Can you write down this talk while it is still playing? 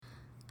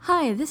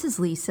Hi, this is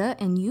Lisa,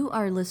 and you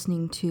are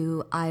listening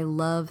to I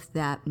Love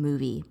That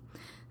Movie.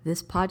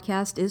 This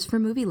podcast is for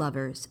movie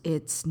lovers.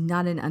 It's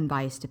not an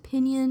unbiased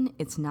opinion,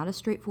 it's not a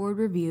straightforward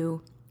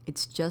review,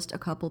 it's just a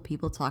couple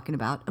people talking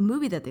about a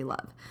movie that they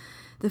love.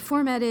 The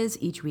format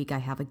is each week I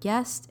have a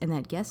guest, and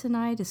that guest and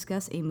I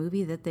discuss a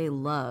movie that they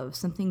love,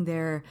 something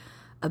they're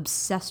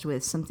obsessed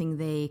with, something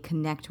they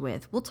connect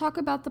with. We'll talk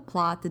about the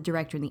plot, the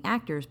director, and the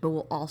actors, but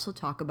we'll also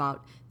talk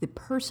about the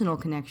personal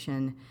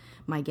connection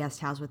my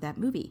guest has with that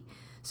movie.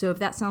 So if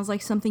that sounds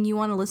like something you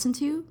want to listen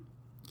to,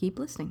 keep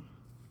listening.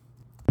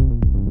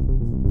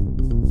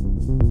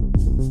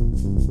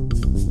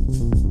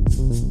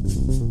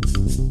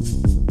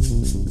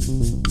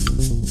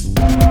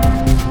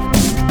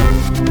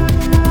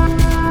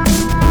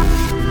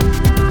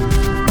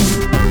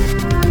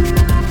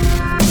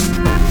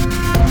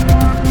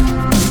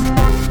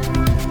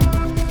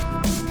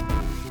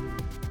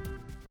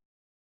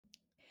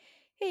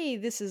 Hey,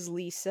 this is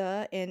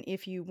Lisa, and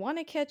if you want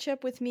to catch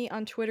up with me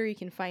on Twitter, you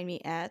can find me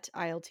at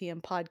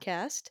ILTM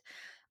Podcast.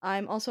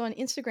 I'm also on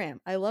Instagram.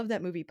 I love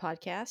that movie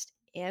podcast,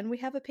 and we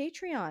have a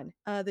Patreon.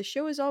 The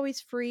show is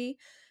always free,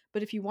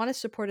 but if you want to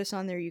support us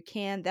on there, you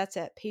can. That's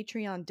at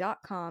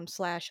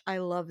patreon.com/I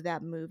love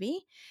that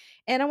movie.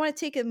 And I want to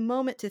take a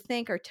moment to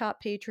thank our top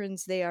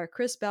patrons. They are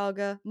Chris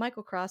Balga,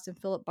 Michael Cross, and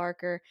Philip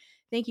Barker.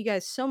 Thank you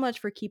guys so much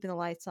for keeping the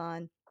lights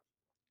on.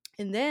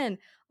 And then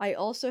I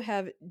also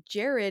have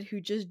Jared, who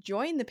just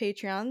joined the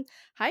Patreon.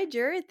 Hi,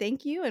 Jared.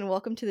 Thank you and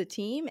welcome to the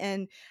team.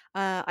 And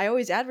I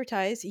always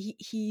advertise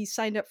he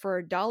signed up for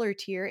a dollar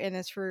tier, and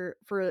as for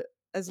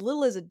as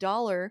little as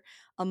 $1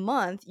 a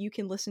month, you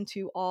can listen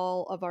to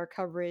all of our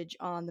coverage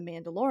on The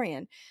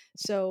Mandalorian.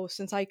 So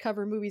since I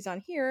cover movies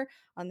on here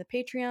on the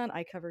Patreon,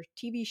 I cover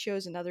TV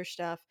shows and other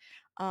stuff.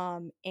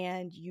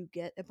 And you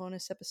get a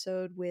bonus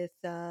episode with,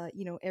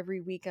 every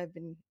week I've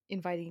been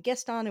inviting a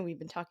guest on, and we've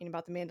been talking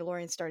about The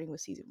Mandalorian starting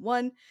with season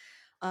 1.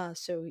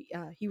 So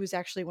he was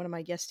actually one of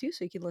my guests too,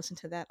 so you can listen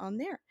to that on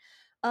there.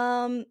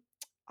 Um,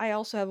 I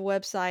also have a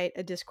website,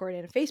 a Discord,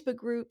 and a Facebook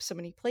group, so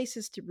many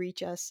places to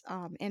reach us.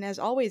 And as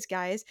always,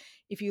 guys,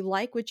 if you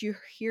like what you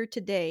hear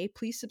today,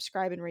 please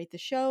subscribe and rate the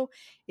show.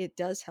 It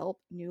does help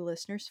new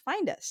listeners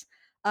find us.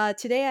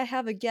 Today, I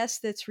have a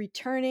guest that's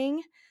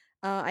returning.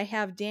 I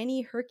have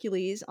Danny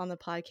Hercules on the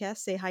podcast.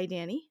 Say hi,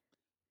 Danny.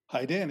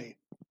 Hi, Danny.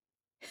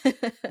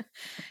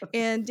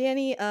 And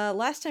Danny,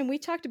 last time we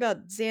talked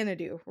about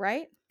Xanadu,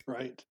 right?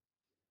 Right.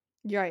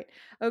 You're right.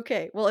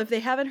 Okay. Well, if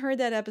they haven't heard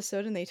that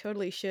episode, and they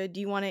totally should,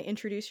 do you want to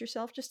introduce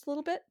yourself just a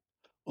little bit?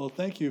 Well,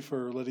 thank you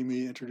for letting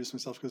me introduce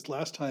myself because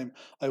last time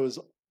I was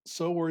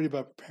so worried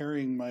about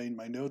preparing my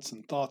notes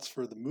and thoughts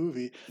for the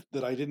movie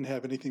that I didn't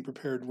have anything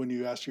prepared when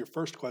you asked your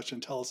first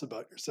question. Tell us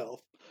about yourself.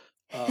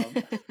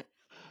 Um,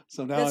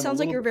 so now That sounds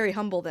like you're very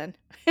humble then.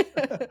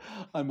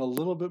 I'm a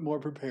little bit more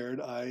prepared.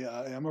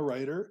 I am a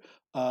writer.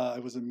 I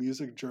was a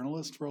music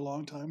journalist for a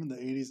long time in the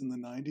 80s and the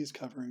 90s,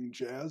 covering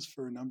jazz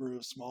for a number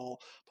of small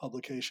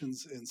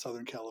publications in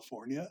Southern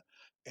California.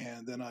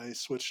 And then I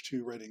switched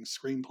to writing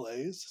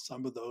screenplays.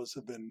 Some of those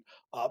have been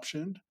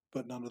optioned,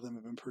 but none of them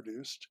have been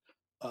produced.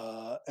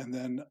 And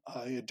then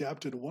I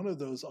adapted one of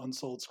those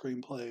unsold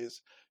screenplays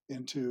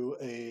into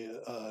a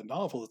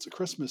novel. It's a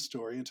Christmas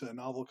story, into a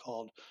novel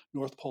called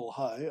North Pole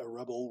High, A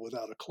Rebel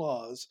Without a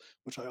Clause,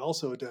 which I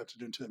also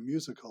adapted into a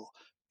musical.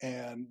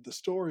 And the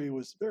story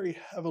was very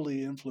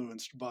heavily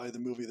influenced by the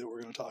movie that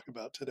we're going to talk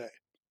about today.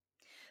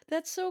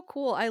 That's so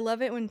cool. I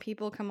love it when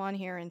people come on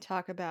here and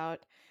talk about,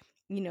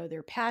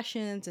 their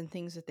passions and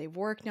things that they've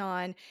worked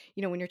on.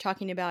 When you're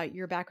talking about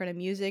your background in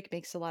music, it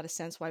makes a lot of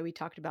sense why we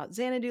talked about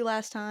Xanadu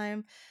last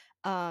time.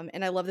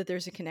 And I love that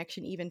there's a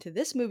connection even to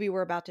this movie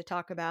we're about to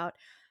talk about.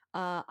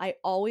 I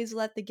always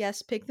let the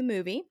guests pick the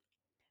movie,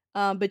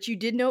 but you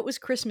did know it was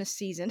Christmas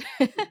season.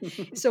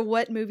 So,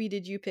 what movie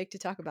did you pick to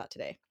talk about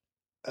today?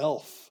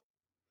 Elf.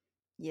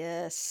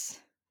 Yes,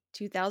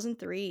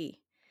 2003.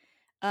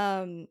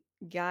 Um,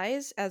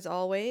 Guys, as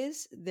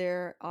always,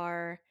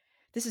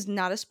 this is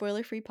not a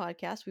spoiler-free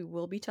podcast. We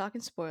will be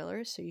talking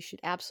spoilers, so you should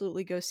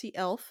absolutely go see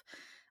Elf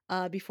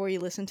before you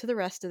listen to the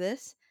rest of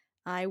this.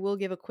 I will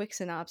give a quick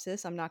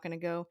synopsis. I'm not going to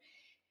go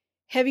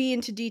heavy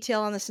into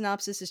detail on the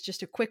synopsis. It's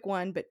just a quick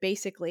one, but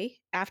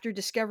basically, after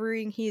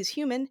discovering he is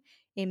human,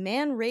 a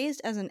man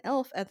raised as an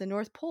elf at the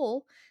North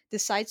Pole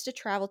decides to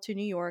travel to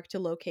New York to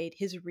locate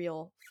his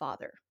real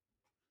father.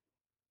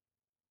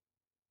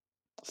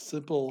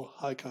 Simple,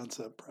 high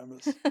concept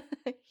premise.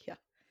 Yeah.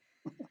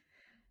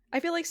 I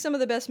feel like some of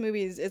the best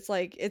movies, it's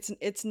like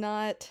it's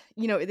not,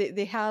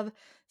 they have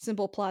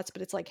simple plots,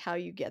 but it's like how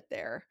you get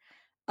there.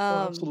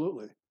 Oh, Um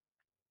absolutely.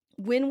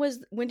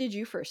 when did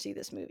you first see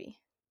this movie?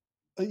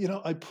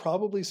 I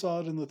probably saw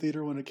it in the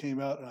theater when it came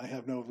out, and I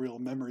have no real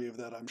memory of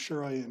that. I'm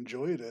sure I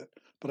enjoyed it,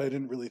 but I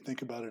didn't really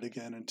think about it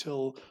again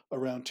until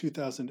around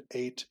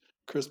 2008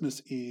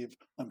 Christmas Eve.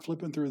 I'm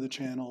flipping through the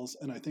channels,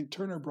 and I think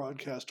Turner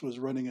Broadcast was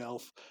running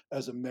Elf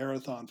as a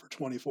marathon for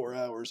 24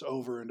 hours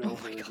over and Oh my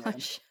over again.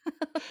 gosh.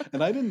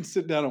 And I didn't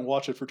sit down and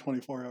watch it for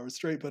 24 hours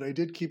straight, but I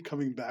did keep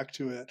coming back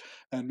to it.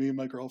 And me and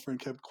my girlfriend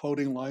kept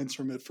quoting lines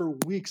from it for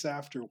weeks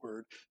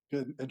afterward,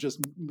 and just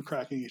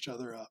cracking each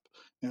other up,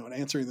 and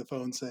answering the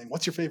phone saying,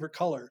 "What's your favorite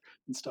color?"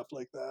 and stuff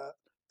like that.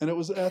 And it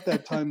was at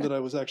that time that I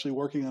was actually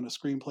working on a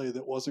screenplay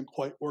that wasn't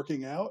quite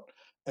working out.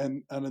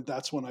 And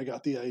that's when I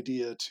got the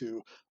idea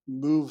to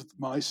move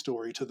my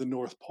story to the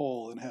North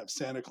Pole and have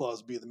Santa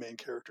Claus be the main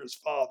character's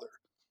father.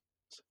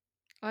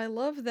 I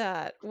love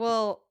that.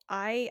 Well,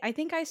 I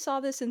think I saw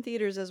this in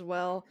theaters as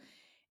well,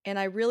 and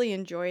I really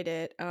enjoyed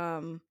it.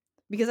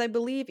 Because I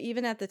believe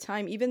even at the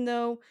time, even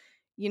though,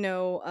 you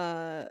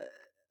know,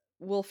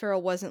 Will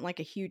Ferrell wasn't like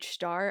a huge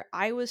star,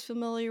 I was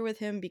familiar with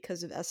him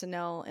because of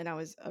SNL, and I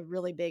was a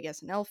really big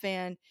SNL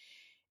fan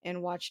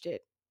and watched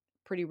it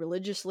pretty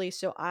religiously.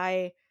 So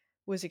I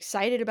was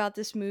excited about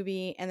this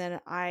movie, and then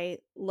I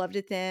loved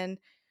it then.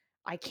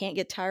 I can't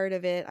get tired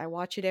of it. I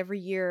watch it every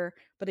year,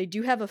 but I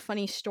do have a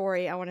funny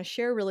story I want to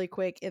share really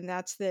quick, and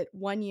that's that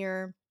one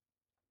year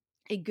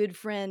a good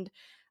friend,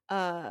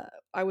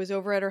 I was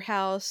over at her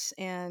house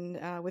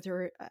and with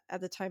her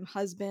at the time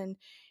husband,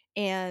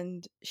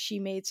 and she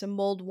made some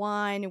mulled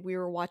wine, and we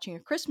were watching A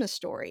Christmas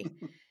Story.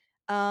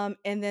 And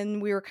then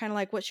we were kind of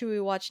like, what should we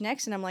watch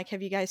next? And I'm like,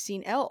 have you guys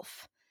seen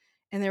Elf?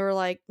 And they were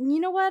like, you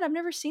know what? I've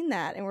never seen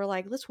that. And we're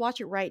like, let's watch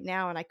it right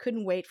now. And I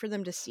couldn't wait for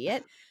them to see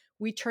it.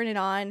 We turn it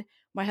on.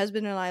 My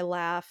husband and I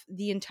laugh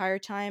the entire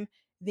time.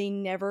 They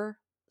never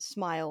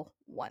smile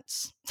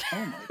once.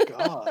 Oh my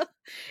God.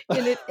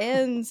 And it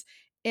ends,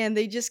 and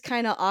they just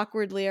kind of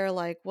awkwardly are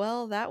like,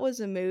 well, that was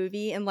a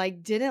movie, and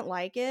like didn't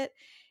like it.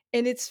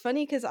 And it's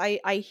funny because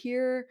I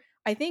hear,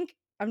 I think,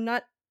 I'm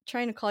not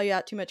trying to call you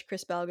out too much,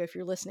 Chris Balga, if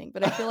you're listening,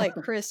 but I feel like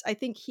Chris, I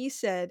think he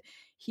said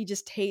he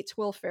just hates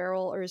Will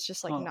Ferrell, or is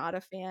just like Huh. not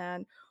a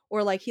fan,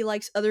 or like he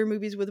likes other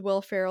movies with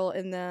Will Ferrell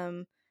in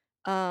them.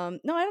 No,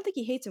 I don't think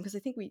he hates him, because I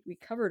think we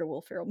covered a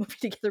Will Ferrell movie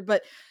together,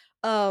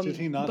 Did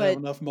he not have but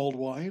enough mulled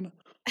wine?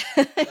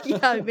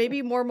 yeah,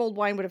 maybe more mulled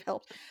wine would have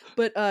helped.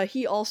 But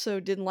he also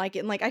didn't like it.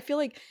 And like I feel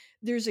like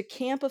there's a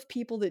camp of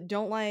people that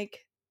don't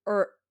like,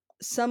 or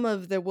some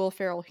of the Will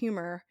Ferrell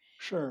humor.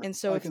 Sure, And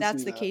so I if can see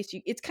that's the that. case,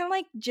 it's kind of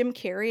like Jim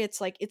Carrey.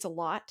 It's like it's a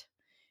lot.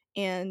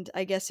 And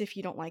I guess if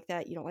you don't like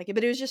that, you don't like it.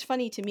 But it was just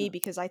funny to me Yeah.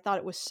 because I thought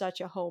it was such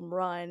a home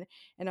run,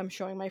 and I'm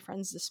showing my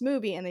friends this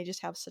movie and they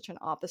just have such an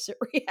opposite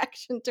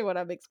reaction to what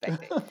I'm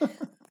expecting.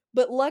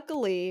 But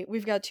luckily,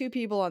 we've got two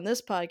people on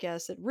this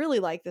podcast that really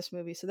like this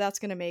movie, so that's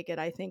going to make it,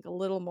 I think, a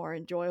little more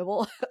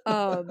enjoyable.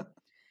 um,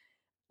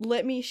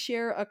 Let me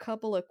share a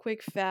couple of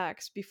quick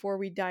facts before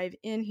we dive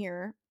in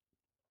here.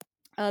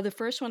 The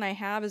first one I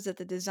have is that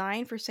the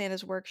design for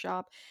Santa's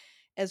workshop,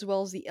 as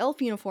well as the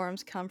elf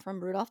uniforms, come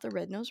from Rudolph the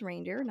Red-Nosed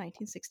Reindeer,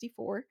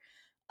 1964.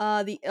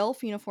 The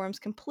elf uniforms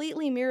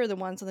completely mirror the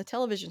ones on the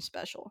television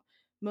special.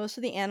 Most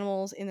of the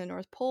animals in the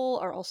North Pole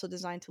are also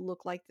designed to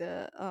look like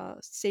the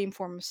same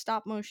form of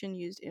stop motion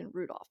used in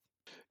Rudolph.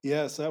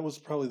 Yes, that was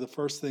probably the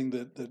first thing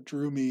that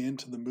drew me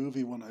into the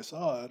movie when I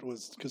saw it,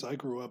 was because I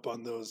grew up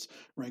on those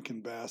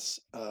Rankin Bass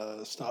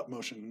stop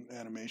motion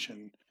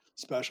animation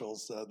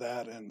specials,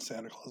 that and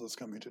Santa Claus is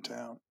Coming to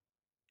Town.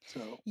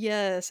 So,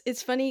 Yes,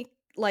 it's funny,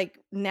 like,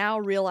 now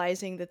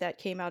realizing that that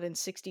came out in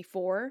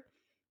 '64,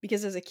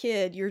 because as a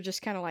kid, you're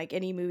just kinda like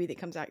any movie that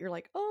comes out, you're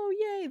like, "Oh,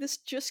 yay, this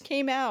just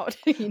came out,"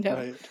 you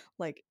know? right.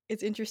 Like,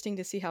 it's interesting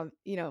to see how,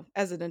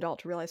 as an adult,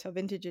 to realize how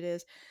vintage it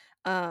is.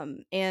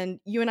 And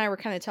you and I were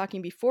kinda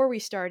talking before we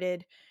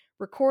started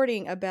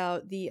recording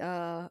about the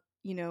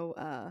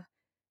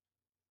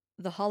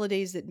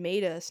Holidays That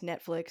Made Us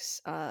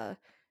Netflix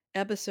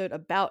episode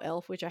about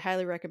Elf, which I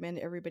highly recommend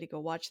everybody go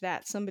watch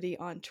that. Somebody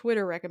on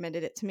Twitter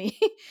recommended it to me,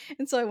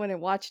 and so I went and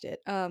watched it.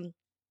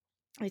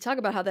 They talk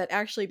about how that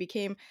actually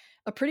became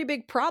a pretty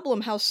big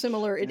problem, how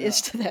similar it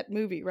is Yeah. to that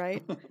movie,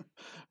 right?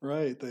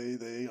 Right.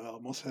 They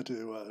almost had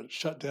to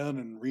shut down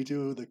and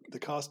redo the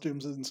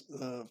costumes, and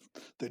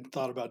they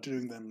thought about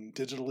doing them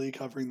digitally,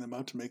 covering them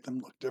up to make them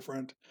look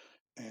different,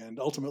 and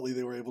ultimately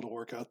they were able to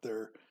work out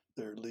their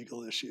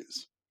legal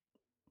issues.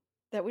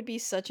 That would be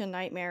such a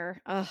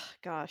nightmare. Ugh,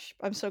 gosh,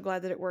 I'm so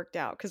glad that it worked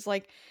out, because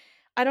like,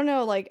 I don't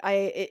know, like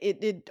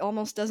it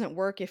almost doesn't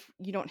work if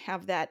you don't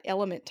have that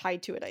element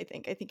tied to it. I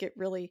think it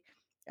really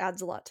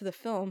adds a lot to the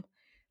film.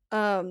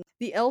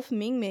 The elf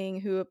Ming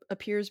Ming, who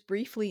appears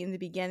briefly in the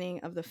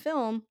beginning of the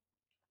film,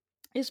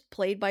 is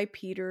played by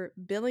Peter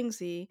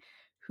Billingsley,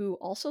 who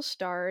also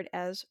starred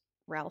as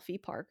Ralphie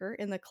Parker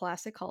in the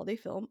classic holiday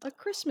film A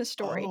Christmas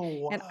Story. Oh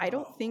And I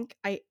don't wow! think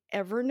I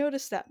ever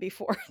noticed that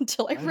before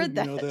until I I read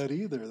didn't know that. that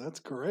either. That's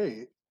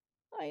great.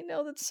 I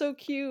know, that's so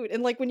cute.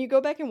 And like when you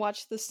go back and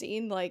watch the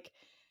scene, like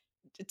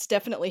it's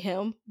definitely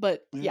him,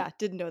 but Yeah. yeah,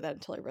 didn't know that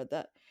until I read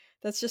that.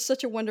 That's just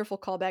such a wonderful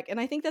callback, and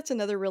I think that's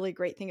another really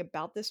great thing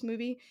about this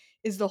movie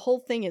is the whole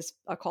thing is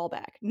a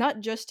callback, not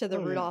just to the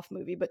Oh yeah. Rudolph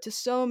movie, but to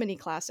so many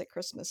classic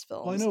Christmas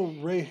Well, I films. know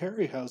Ray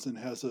Harryhausen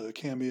has a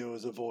cameo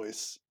as a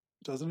voice,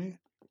 doesn't he?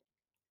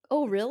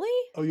 Oh, really?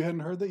 Oh, you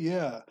hadn't heard that?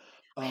 Yeah.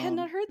 I had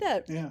not Um, heard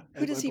that. yeah,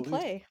 Who I does he believe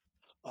play?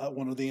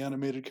 one of the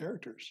animated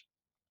characters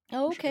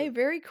Oh, for okay, sure.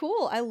 very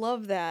cool. I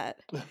love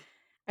that.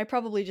 I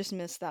probably just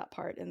missed that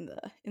part in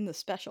the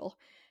special.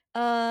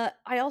 I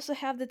also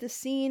have that the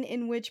scene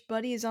in which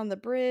Buddy is on the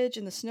bridge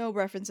and the snow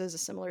references a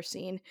similar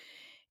scene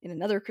in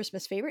another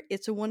Christmas favorite,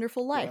 It's a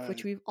Wonderful Life, which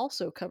Right. we've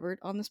also covered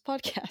on this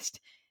podcast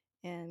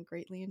and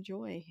greatly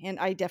enjoy. And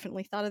I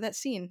definitely thought of that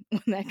scene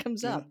when that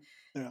comes Yeah. up.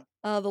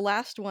 Yeah. The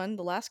last one,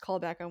 the last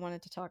callback I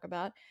wanted to talk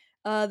about,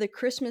 the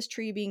Christmas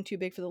tree being too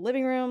big for the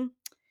living room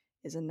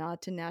is a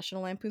nod to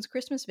National Lampoon's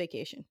Christmas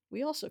Vacation.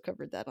 We also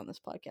covered that on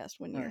this podcast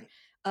one year,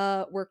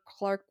 Right. where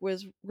Clark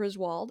was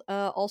Griswold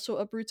also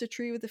uproots a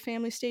tree with a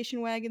family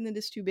station wagon that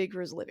is too big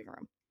for his living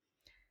room.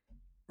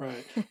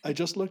 Right. I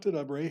just looked it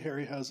up. Ray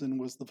Harryhausen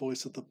was the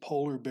voice of the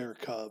polar bear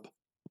cub.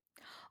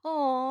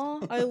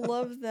 Aw, I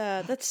love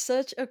that. That's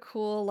such a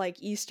cool like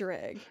Easter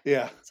egg.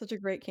 Yeah. Such a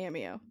great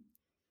cameo.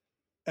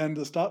 And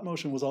the stop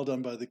motion was all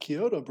done by the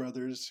Kyoto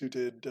brothers, who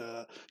did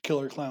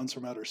Killer Clowns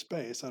from Outer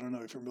Space. I don't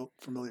know if you're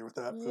familiar with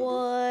that movie.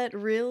 What?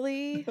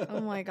 Really?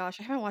 Oh my gosh,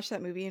 I haven't watched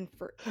that movie in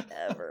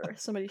forever.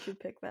 Somebody should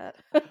pick that.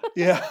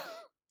 Yeah.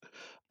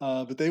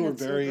 But they were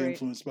That's so very great.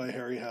 influenced by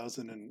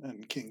Harryhausen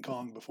and King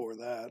Kong before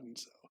that, and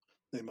so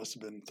they must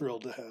have been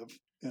thrilled to have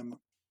him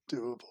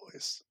do a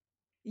voice.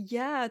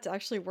 Yeah, to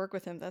actually work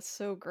with him, that's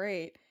so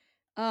great.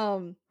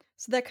 Um,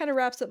 so that kind of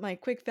wraps up my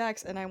quick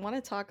facts, and I want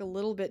to talk a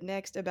little bit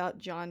next about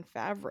Jon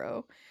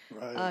Favreau,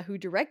 Right. who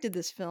directed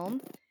this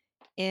film.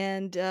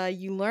 And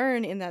you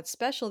learn in that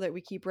special that we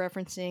keep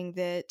referencing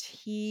that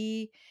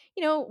he,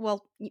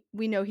 well,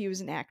 we know he was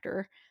an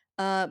actor,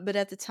 but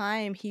at the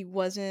time he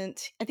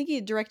wasn't. I think he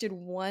had directed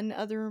one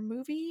other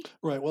movie.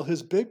 Right. Well,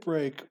 his big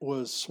break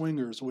was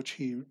Swingers, which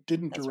he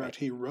didn't That's right. direct.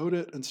 He wrote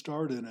it and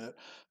starred in it,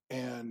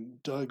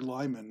 and Doug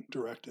Liman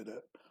directed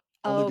it,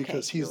 only Oh,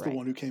 because okay, you're he's the right.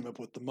 one who came up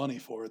with the money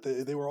for it.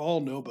 They were all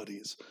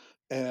nobodies.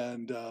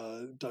 And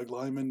Doug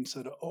Liman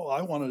said, "Oh,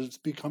 I want to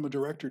become a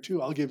director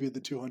too. I'll give you the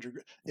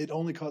 200. It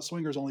only cost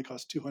Swingers only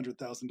cost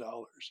 $200,000.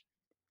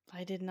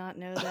 I did not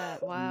know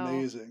that. Wow,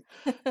 Amazing.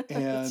 that's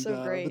And so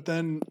but great.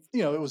 then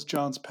it was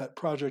John's pet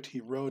project.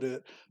 He wrote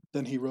it.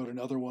 Then he wrote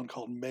another one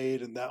called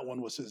Made, and that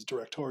one was his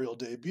directorial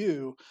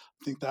debut.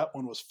 I think that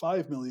one was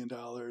 $5 million,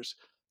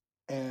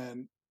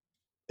 and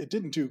it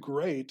didn't do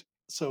great.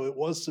 So it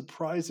was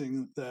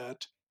surprising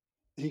that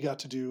he got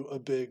to do a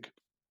big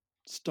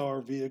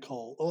star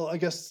vehicle. Well, I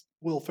guess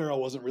Will Ferrell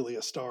wasn't really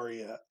a star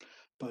yet,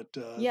 but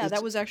Yeah, this,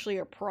 that was actually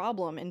a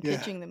problem in yeah,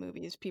 pitching the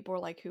movies. People were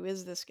like, "Who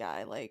is this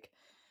guy? Like,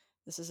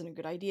 this isn't a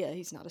good idea.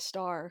 He's not a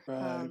star."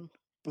 right.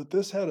 But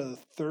this had a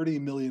 $30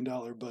 million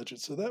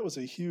budget, so that was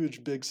a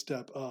huge, big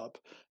step up.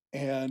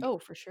 And Oh,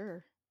 for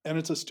sure. and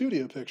it's a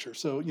studio picture.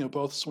 So,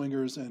 both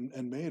Swingers and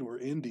Made were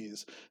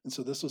indies. And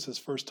so this was his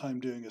first time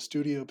doing a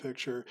studio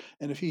picture.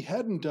 And if he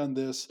hadn't done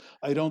this,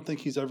 I don't think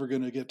he's ever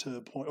going to get to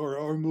a point, or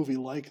a movie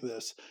like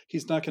this,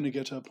 he's not going to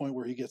get to a point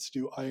where he gets to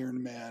do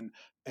Iron Man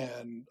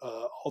and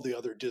all the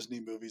other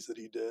Disney movies that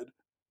he did.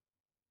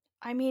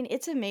 I mean,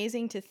 it's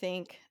amazing to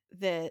think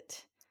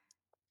that,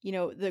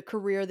 the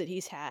career that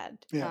he's had.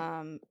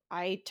 Yeah.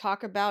 I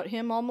talk about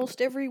him almost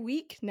every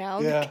week now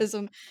Yeah. because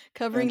I'm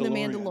covering The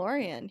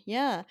Mandalorian.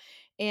 Yeah. Mandalorian.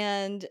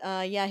 Yeah.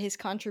 And yeah, his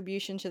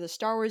contribution to the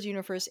Star Wars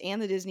universe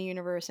and the Disney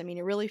universe, I mean,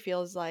 it really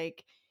feels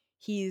like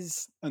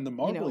he's, And the you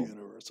Marvel know,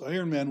 universe.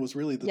 Iron Man was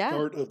really the yeah,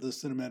 start of the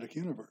cinematic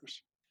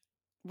universe.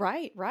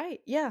 right, right.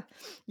 Yeah.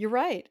 You're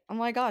right. Oh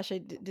my gosh,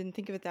 didn't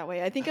think of it that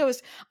way. I think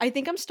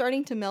I'm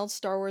starting to meld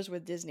Star Wars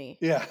with Disney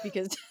Yeah.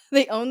 because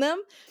they own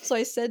them. So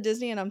I said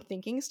Disney and I'm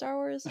thinking Star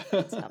Wars.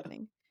 It's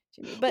happening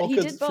to me. But Well, he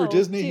did because for both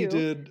Disney, he too.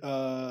 did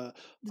The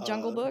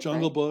Jungle Book,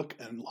 Jungle right? Book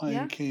and Lion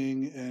Yeah.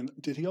 King, and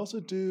did he also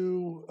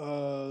do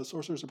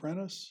Sorcerer's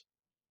Apprentice,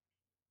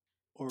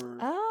 or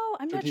Oh,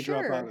 I'm did not he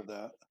drop out sure. of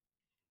that?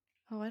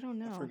 Oh, I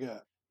don't I know.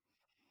 forget.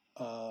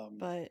 Um,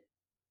 But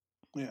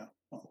yeah.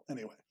 Well,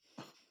 anyway.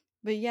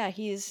 yeah,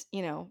 he's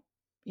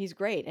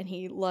great and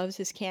he loves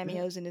his Yeah.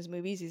 cameos in his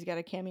movies. He's got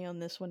a cameo in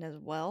this one as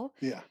well.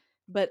 Yeah.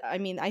 But I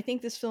mean, I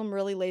think this film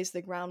really lays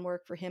the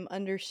groundwork for him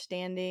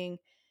understanding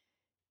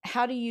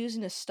how to use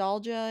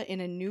nostalgia in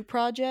a new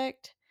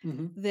project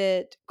Hmm.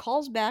 that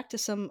calls back to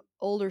some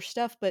older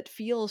stuff but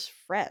feels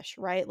fresh,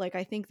 right? Like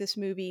I think this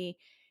movie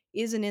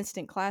is an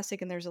instant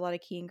classic and there's a lot of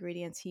key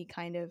ingredients he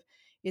kind of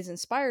is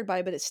inspired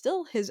by, but it's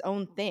still his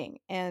own thing.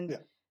 And Yeah.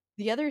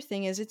 the other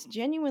thing is it's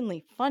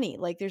genuinely funny.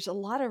 Like there's a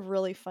lot of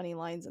really funny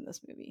lines in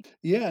this movie.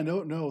 Yeah.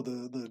 No. No.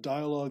 The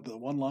dialogue, the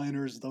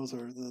one-liners, those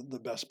are the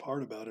best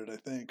part about it, I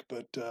think.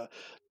 But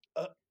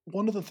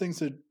one of the things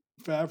that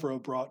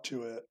Favreau brought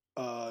to it,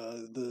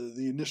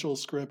 the initial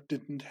script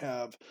didn't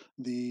have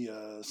the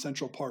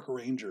Central Park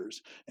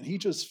Rangers, and he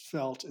just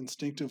felt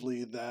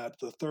instinctively that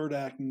the third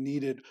act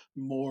needed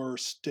more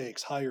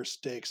stakes, higher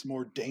stakes,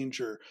 more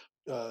danger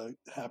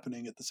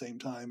happening at the same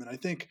time. And I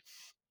think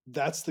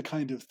that's the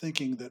kind of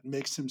thinking that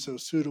makes him so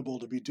suitable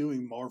to be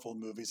doing Marvel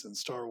movies and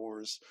Star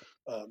Wars,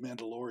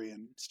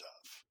 Mandalorian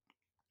stuff.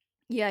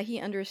 Yeah, he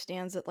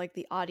understands that like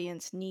the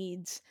audience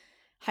needs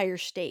higher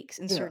stakes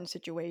in Yeah, certain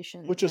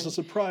situations, which is a and if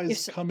surprise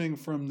s coming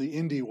from the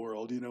indie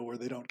world, where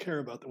they don't care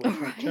about where it's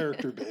more right.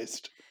 character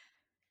based.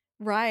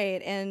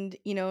 Right, and,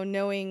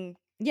 knowing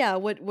yeah,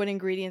 what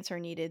ingredients are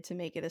needed to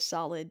make it a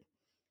solid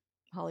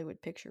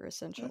Hollywood picture, Yeah.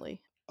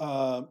 essentially.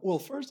 Well,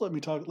 first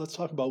let's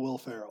talk about Will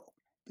Ferrell,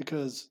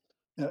 because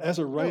Oh,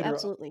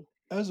 absolutely.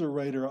 as a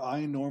writer,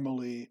 I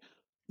normally,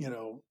 you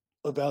know,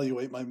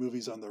 evaluate my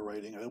movies on their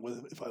writing.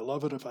 If I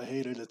love it, if I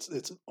hate it,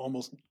 it's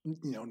almost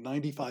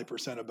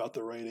 95% about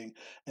the writing.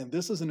 And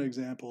this is an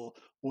example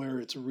where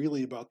it's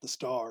really about the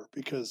star,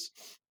 because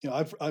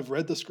I've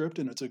read the script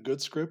and it's a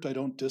good script. I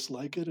don't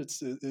dislike it.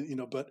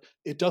 But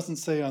it doesn't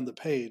say on the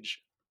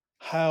page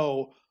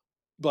how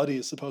Buddy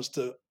is supposed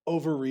to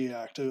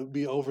overreact, to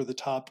be over the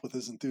top with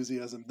his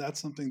enthusiasm. That's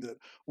something that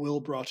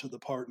Will brought to the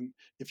part, and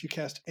if you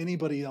cast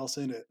anybody else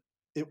in it,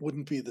 it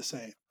wouldn't be the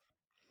same.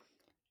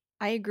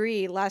 I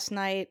agree. Last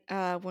night,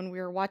 when we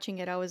were watching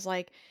it, I was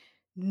like,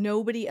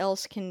 nobody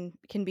else can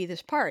be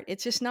this part.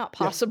 It's just not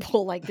Yeah,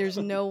 possible. Like, there's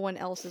no one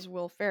else as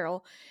Will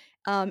Ferrell.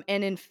 And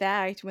in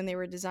fact, when they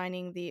were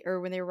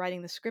when they were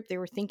writing the script, they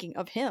were thinking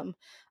of him,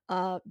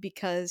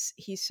 because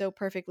he's so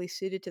perfectly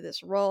suited to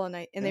this role. And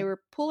they yeah.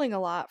 were pulling a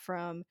lot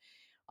from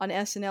on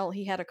SNL.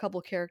 He had a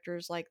couple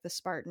characters like the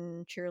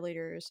Spartan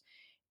cheerleaders,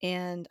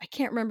 and I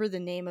can't remember the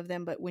name of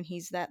them, but when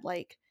he's that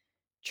like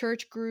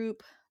church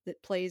group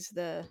that plays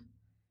the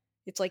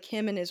it's like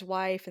him and his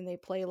wife, and they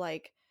play,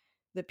 like,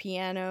 the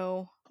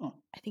piano. Huh.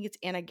 I think it's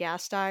Anna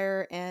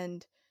Gasteyer,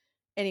 and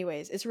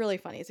anyways, it's really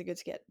funny, it's a good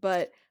skit,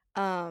 but,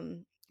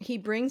 he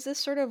brings this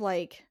sort of,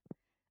 like,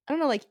 I don't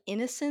know, like,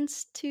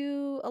 innocence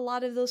to a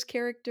lot of those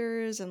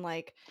characters and,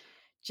 like,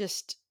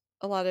 just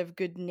a lot of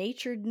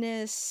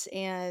good-naturedness,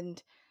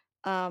 and,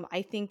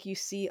 I think you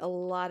see a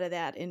lot of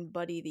that in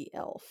Buddy the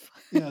Elf.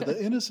 Yeah,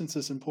 the innocence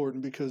is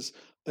important, because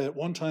at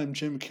one time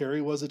Jim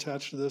Carrey was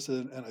attached to this,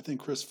 and I think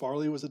Chris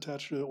Farley was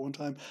attached to it at one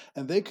time,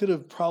 and they could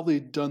have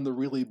probably done the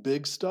really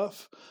big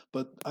stuff,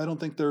 but I don't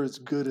think they're as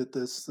good at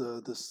this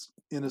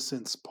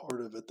innocence part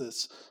of it,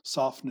 this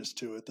softness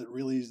to it that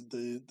really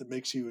that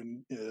makes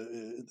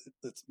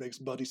that makes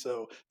Buddy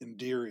so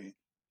endearing.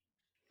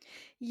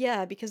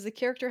 Yeah, because the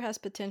character has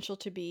potential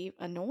to be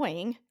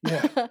annoying.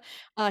 Yeah,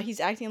 He's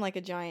acting like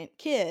a giant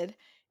kid,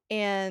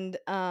 and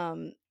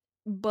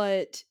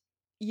but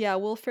yeah,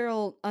 Will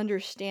Ferrell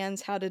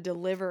understands how to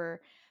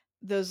deliver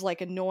those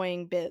like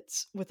annoying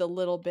bits with a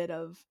little bit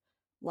of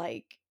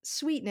like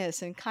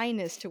sweetness and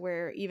kindness to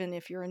where even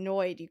if you're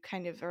annoyed, you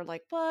kind of are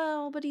like,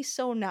 well, but he's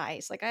so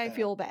nice. Like I yeah,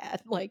 feel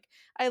bad. Like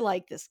I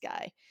like this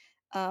guy.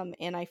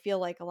 And I feel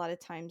like a lot of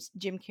times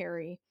Jim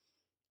Carrey,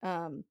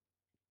 um,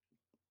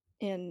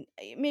 and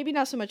maybe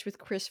not so much with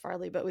Chris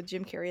Farley, but with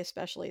Jim Carrey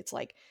especially, it's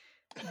like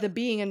the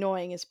being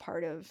annoying is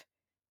part of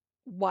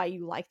why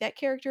you like that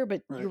character,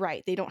 but you're right.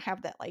 right, they don't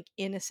have that, like,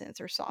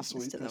 innocence or The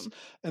softness to sweetness. them.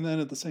 And then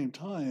at the same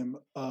time,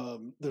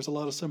 there's a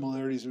lot of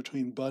similarities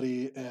between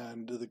Buddy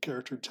and the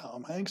character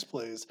Tom Hanks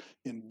plays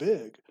in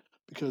Big,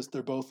 because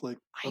they're both like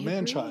I a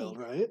man child,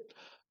 agree. right?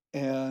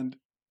 And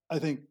I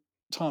think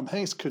Tom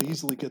Hanks could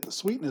easily get the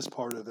sweetness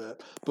part of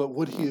it, but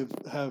would he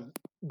have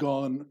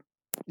gone,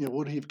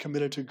 would he have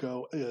committed to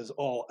go as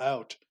all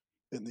out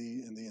in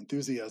the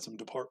enthusiasm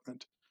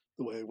department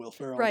the way Will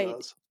Ferrell Right.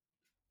 does?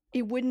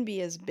 It wouldn't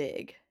be as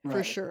big, for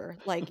Right. sure,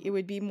 like, it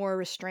would be more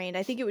restrained.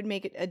 I think it would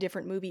make it a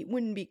different movie. It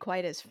wouldn't be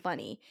quite as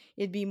funny.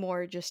 It'd be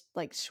more just,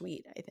 like,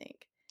 sweet, I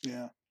think.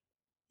 Yeah.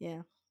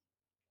 Yeah.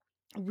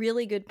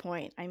 Really good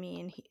point. I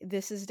mean,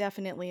 this is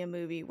definitely a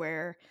movie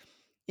where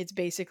it's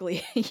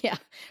basically yeah,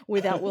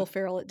 without Will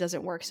Ferrell, it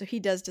doesn't work, so he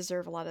does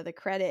deserve a lot of the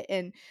credit,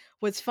 and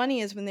what's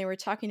funny is when they were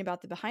talking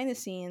about the behind the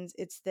scenes,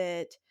 it's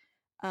that,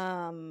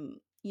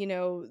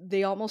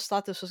 they almost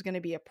thought this was gonna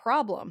be a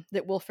problem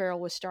that Will Ferrell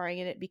was starring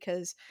in it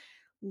because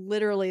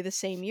literally the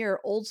same year,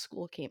 Old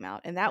School came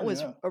out, and that Oh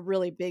was yeah. a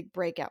really big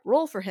breakout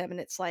role for him, and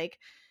it's like,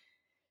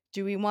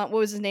 do we want what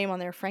was his name on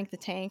there? Frank the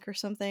Tank or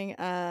something?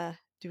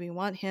 Do we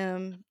want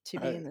him to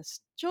be in Right. this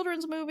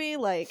children's movie?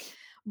 Like,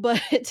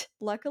 but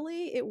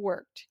luckily it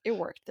worked. It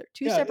worked. They're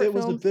 2 Yeah, separate it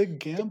was a films, big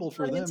different gamble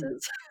for them.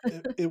 audiences.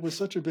 It was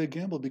such a big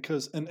gamble,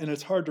 because and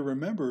it's hard to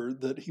remember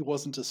that he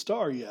wasn't a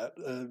star yet,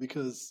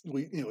 because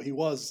he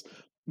was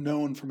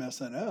known from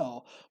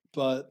SNL,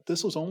 but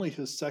this was only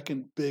his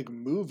second big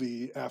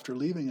movie after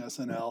leaving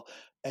SNL,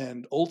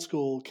 and Old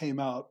School came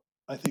out,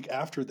 I think,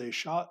 after they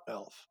shot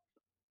Elf.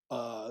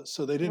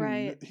 So they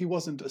Right. didn't. He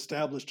wasn't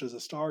established as a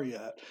star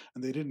yet,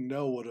 and they didn't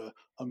know what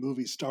a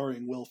movie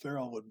starring Will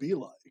Ferrell would be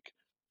like.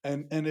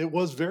 And it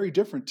was very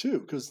different too,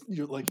 because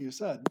like you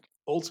said,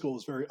 Old School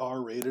was very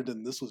R rated,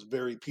 and this was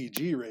very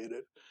PG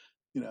rated.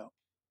 You know,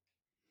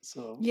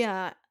 so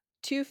Yeah,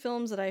 2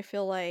 films that I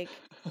feel like,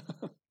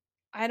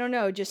 I don't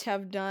know, just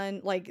have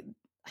done, like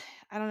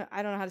I don't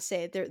know how to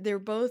say it. They're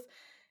both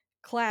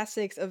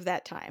classics of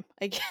that time,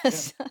 I yeah,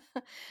 guess.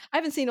 I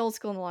haven't seen Old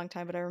School in a long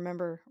time, but I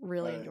remember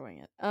really right. enjoying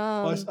it.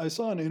 Well, I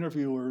saw an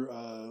interview where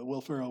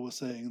Will Ferrell was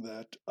saying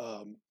that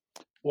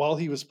while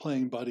he was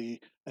playing Buddy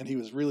and he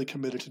was really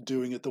committed to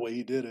doing it the way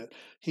he did it,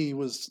 he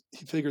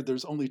figured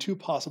there's only two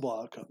possible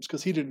outcomes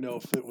because he didn't know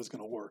if it was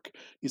going to work.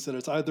 He said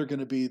it's either going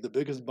to be the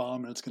biggest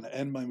bomb and it's going to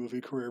end my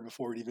movie career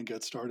before it even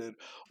gets started,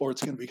 or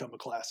it's going to become a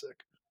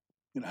classic.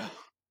 You know,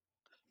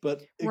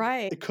 but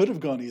Right. it could have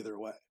gone either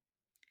way.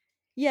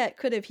 Yeah, it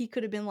could have. He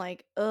could have been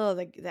like, "Oh,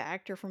 the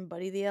actor from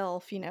Buddy the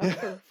Elf," Yeah.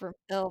 or from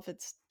Elf,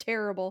 it's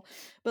terrible.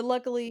 But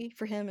luckily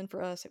for him and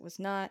for us, it was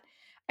not.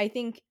 I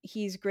think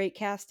he's great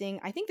casting.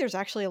 I think there's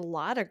actually a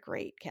lot of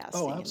great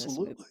Oh, casting in this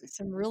movie. absolutely.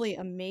 Some really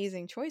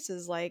amazing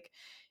choices, like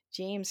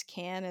James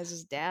Caan as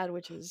his dad,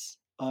 which is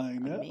I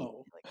amazing,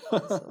 know. like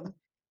awesome.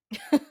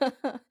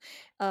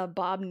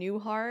 Bob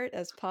Newhart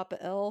as Papa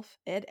Elf,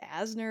 Ed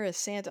Asner as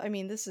Santa. I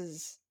mean, this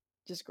is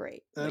just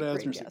great, Ed like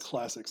great Asner's a casting.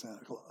 classic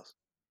Santa Claus.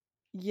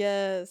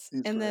 Yes,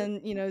 He's and great.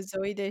 then,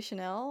 Zooey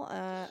Deschanel,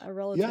 a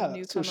relative Yeah,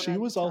 so newcomer she at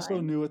was the also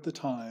time. new at the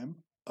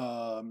time.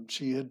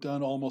 She had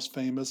done Almost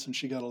Famous, and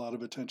she got a lot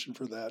of attention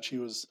for that. She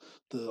was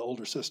the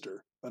older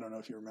sister. I don't know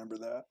if you remember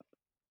that.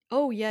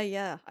 Oh, yeah,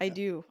 yeah, I Yeah.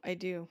 do, I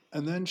do.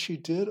 And then she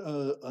did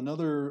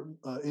another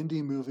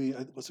indie movie.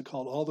 What's it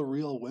called? All the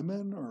Real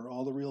Women or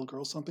All the Real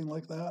Girls, something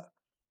like that.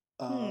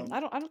 Um, I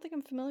don't think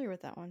I'm familiar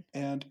with that one.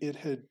 and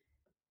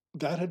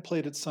that had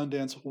played at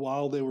Sundance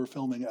while they were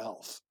filming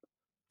Elf.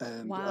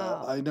 And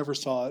Wow. I never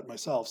saw it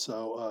myself,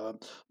 so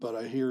but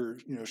I hear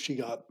she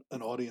got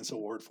an audience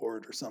award for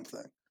it or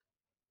something.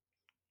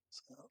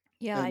 So,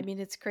 Yeah, I and mean,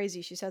 it's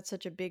crazy, she's had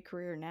such a big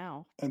career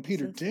now and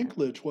Peter since then.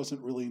 Dinklage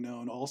wasn't really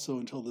known also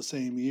until the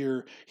same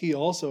year. He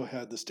also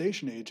had the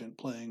station agent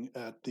playing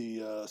at the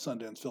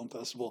Sundance Film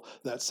Festival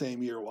that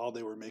same year while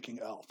they were making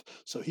Elf.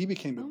 So he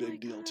became a Oh my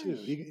big deal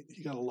too. gosh. He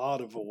got a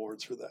lot of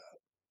awards for that.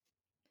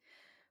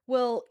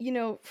 Well,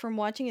 from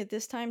watching it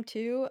this time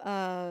too,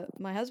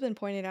 my husband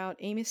pointed out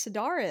Amy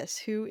Sedaris,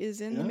 who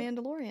is in The Yeah,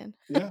 Mandalorian.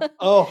 yeah.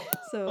 Oh,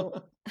 So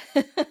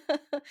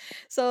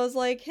so I was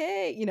like,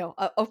 "Hey,"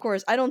 of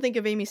course, I don't think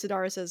of Amy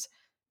Sedaris as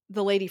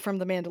the lady from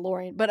The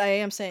Mandalorian, but I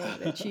am saying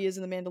that she is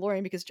in The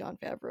Mandalorian because Jon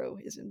Favreau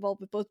is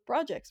involved with both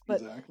projects.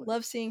 But exactly.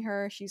 love seeing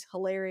her. She's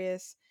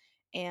hilarious,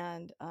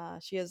 and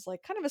she has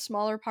like kind of a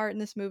smaller part in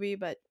this movie,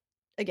 but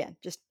again,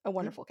 just a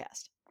Yeah. wonderful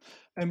cast.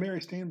 And Mary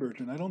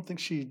Steenburgen, I don't think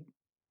she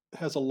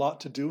has a lot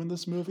to do in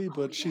this movie, Oh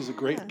but she's a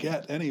great yeah.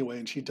 get anyway,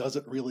 and she does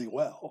it really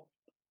well.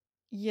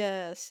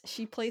 Yes,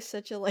 she plays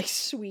such a, like,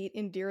 sweet,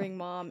 endearing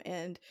mom,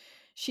 and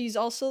she's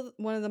also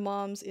one of the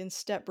moms in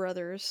Step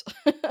Brothers.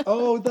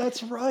 Oh,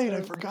 that's right.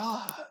 I So,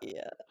 forgot.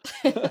 yeah.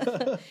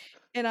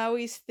 And I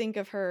always think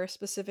of her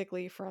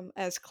specifically from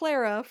as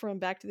Clara from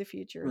Back to the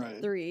Future Right.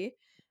 3.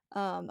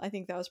 I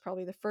think that was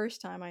probably the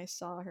first time I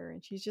saw her,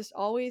 and she's just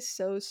always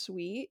so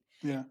sweet.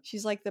 Yeah.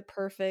 She's like the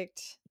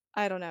perfect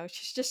I don't know,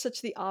 she's just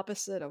such the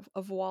opposite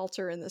of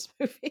Walter in this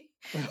movie.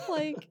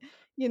 Like,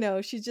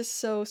 she's just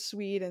so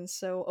sweet and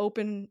so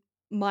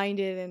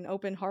open-minded and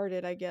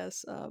open-hearted, I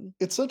guess,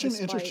 It's such an despite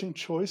interesting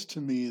choice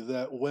to me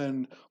that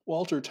when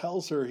Walter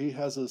tells her he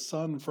has a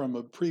son from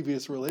a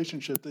previous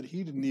relationship that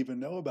he didn't even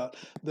know about,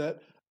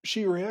 that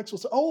she reacts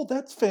with, "Oh,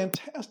 that's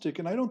fantastic."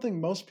 And I don't think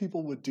most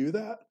people would do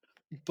that,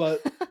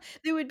 but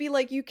they would be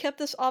like, "You kept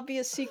this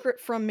obvious secret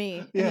from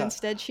me," and yeah,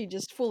 instead she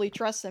just fully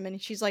trusts him,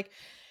 and she's like,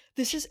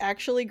 "This is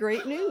actually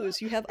great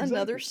news. You have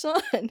another exactly.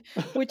 son,"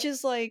 which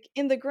is like,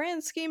 in the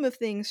grand scheme of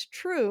things,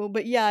 true.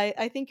 But yeah,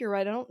 I think you're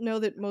right. I don't know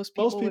that most Most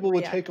people would people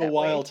would react take a that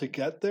while way. to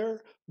get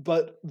there,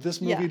 but this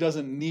movie Yeah,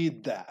 doesn't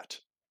need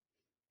that.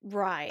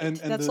 right. And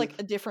That's the like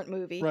a different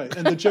movie. Right,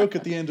 and the joke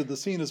at the end of the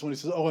scene is when he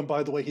says, "Oh, and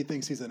by the way, he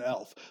thinks he's an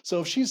elf."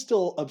 So if she's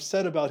still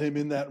upset about him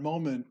in that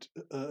moment,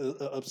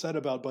 upset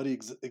about Buddy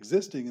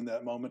existing in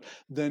that moment,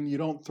 then you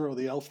don't throw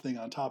the elf thing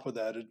on top of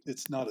that.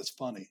 It's not as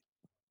funny.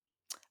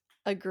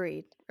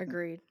 Agreed.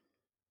 Agreed.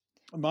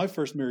 My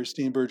first Mary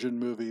Steenburgen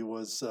movie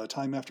was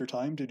Time After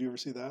Time. Did you ever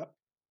see that?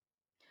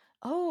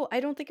 Oh,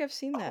 I don't think I've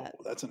seen Oh, that.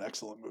 that's an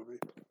excellent movie.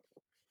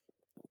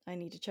 I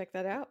need to check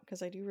that out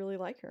because I do really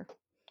like her.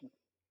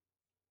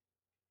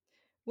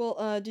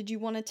 Well, did you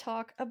want to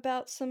talk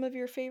about some of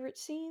your favorite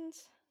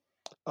scenes?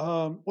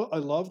 Well, I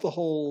love the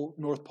whole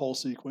North Pole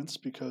sequence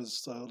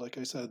because, like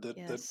I said, that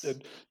Yes.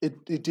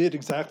 it did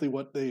exactly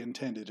what they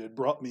intended. It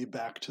brought me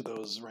back to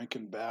those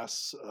Rankin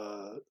Bass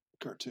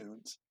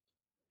cartoons.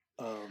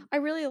 Um, I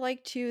really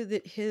like too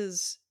that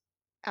his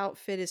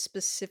outfit is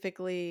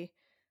specifically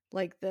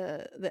like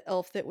the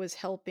elf that was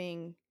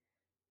helping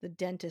the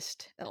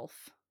dentist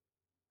elf.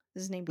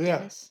 Is his name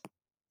yeah, Dennis?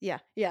 Yeah,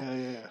 yeah. yeah,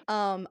 yeah, yeah.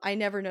 I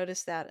never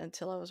noticed that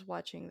until I was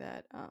watching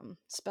that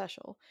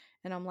special.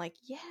 And I'm like,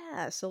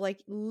 yeah, so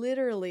like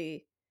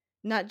literally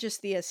not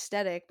just the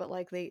aesthetic, but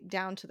like they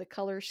down to the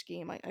color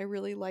scheme. I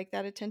really like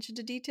that attention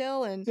to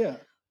detail and Yeah.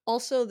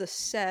 also the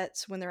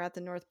sets when they're at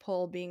the North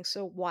Pole being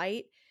so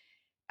white.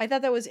 I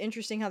thought that was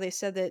interesting how they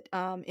said that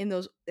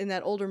in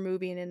that older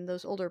movie and in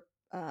those older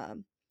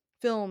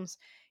films,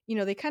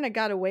 they kind of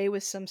got away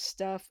with some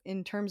stuff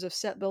in terms of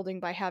set building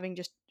by having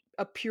just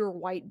a pure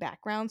white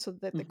background so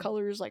that the Mhm.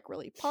 colors like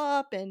really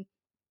pop and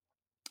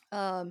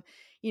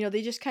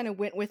they just kind of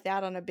went with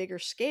that on a bigger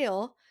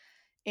scale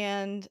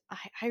And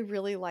I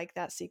really like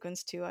that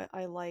sequence too.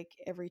 I like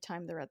every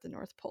time they're at the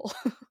North Pole.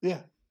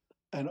 Yeah,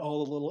 and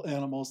all the little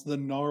animals. The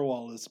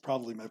narwhal is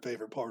probably my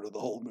favorite part of the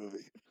whole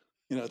movie.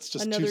 It's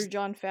just Another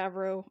Jon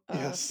Favreau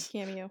yes,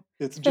 cameo.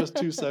 it's just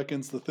 2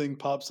 seconds. The thing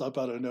pops up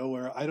out of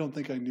nowhere. I don't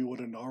think I knew what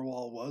a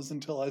narwhal was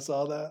until I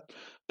saw that,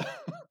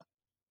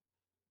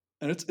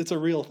 and it's a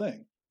real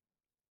thing.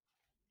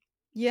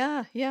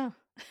 Yeah, yeah.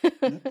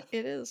 Yeah,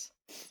 It is.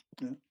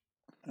 yeah.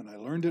 And I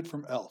learned it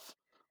from Elf.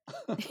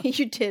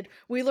 You did.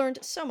 We learned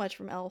so much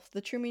from Elf,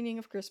 the true meaning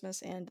of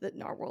Christmas, and that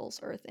narwhals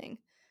are a thing.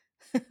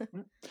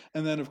 Mm.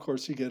 And then, of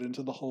course, you get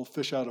into the whole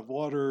fish out of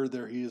water.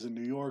 There he is in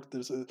New York.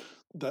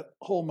 That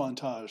whole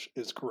montage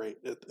is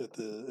great at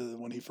the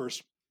when he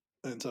first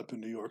ends up in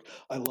New York.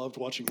 I loved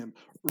watching him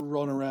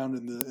run around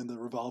in the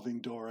revolving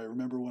door. I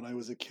remember when I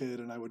was a kid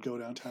and I would go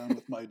downtown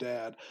with my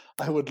dad.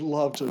 I would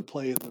love to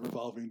play in the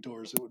revolving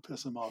doors. It would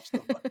piss him off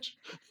so much.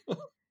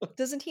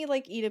 Doesn't he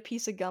like eat a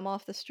piece of gum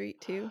off the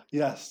street too?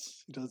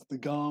 Yes, he does the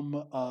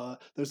gum.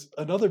 There's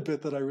another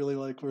bit that I really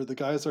like where the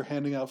guys are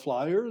handing out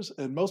flyers,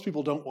 and most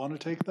people don't want to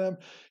take them.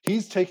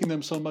 He's taking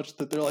them so much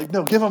that they're like,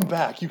 "No, give them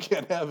back. You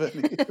can't have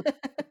any."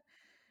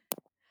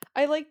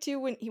 I like too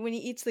when he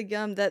eats the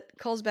gum. That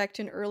calls back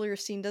to an earlier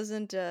scene.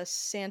 Doesn't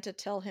Santa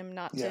tell him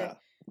not to Yeah,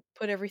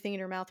 put everything in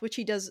your mouth, which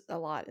he does a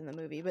lot in the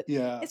movie? But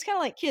yeah. it's kind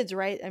of like kids,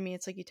 right? I mean,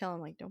 it's like you tell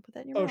him like, "Don't put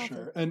that in your Oh, mouth," and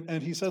sure.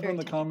 And he it's says on very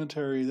the tempting.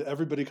 commentary that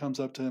everybody comes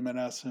up to him and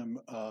asks him,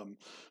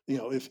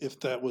 if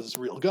that was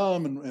real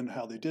gum and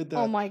how they did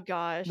Oh that. my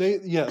gosh.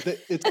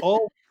 It's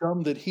all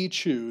gum that he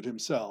chewed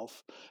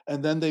himself,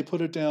 and then they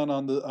put it down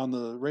on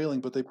the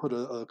railing, but they put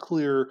a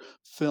clear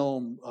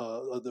film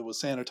that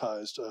was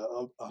sanitized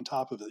on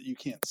top of it. You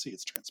can't see;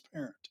 it's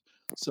transparent,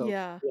 so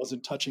Yeah. it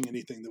wasn't touching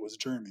anything that was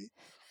germy.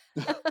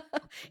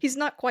 He's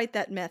not quite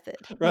that method,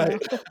 you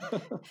Right?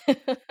 know?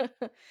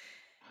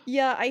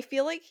 Yeah, I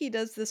feel like he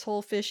does this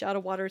whole fish out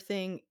of water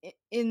thing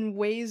in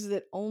ways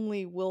that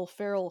only Will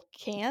Ferrell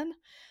can.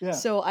 Yeah.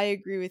 So I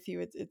agree with you.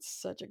 It's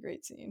such a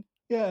great scene.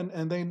 Yeah,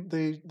 and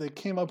they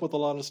came up with a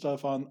lot of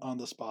stuff on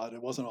the spot.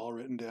 It wasn't all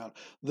written down.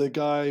 The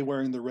guy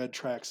wearing the red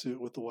tracksuit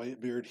with the white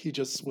beard, he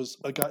just was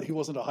a guy. He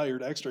wasn't a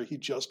hired extra. He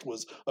just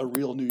was a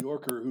real New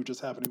Yorker who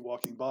just happened to be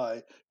walking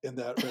by in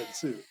that red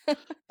suit,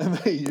 and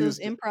they Those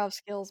used it. improv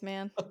skills,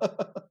 man.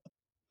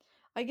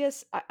 I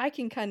guess I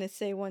can kind of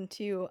say one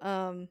too.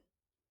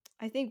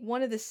 I think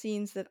one of the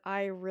scenes that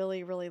I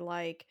really, really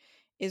like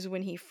is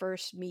when he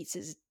first meets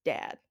his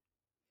dad.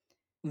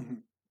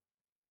 Mhm.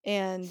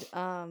 And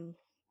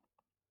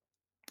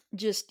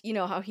just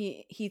how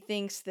he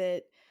thinks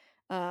that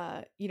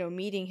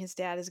meeting his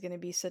dad is going to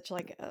be such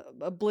like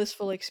a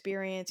blissful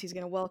experience. He's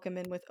going to welcome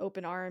in with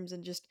open arms,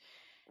 and just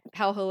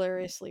how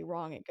hilariously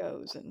wrong it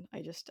goes. And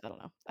I don't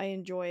know, I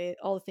enjoy it,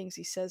 all the things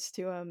he says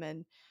to him,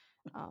 and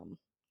um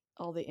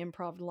all the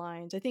improv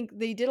lines. I think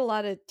they did a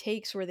lot of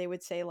takes where they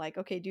would say like,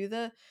 okay,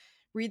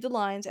 read the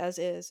lines as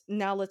is,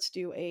 now let's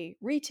do a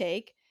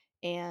retake,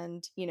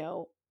 and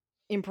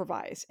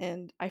improvise.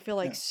 And I feel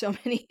like Yeah. so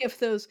many of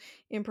those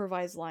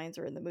improvised lines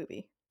are in the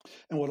movie.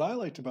 And what I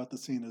liked about the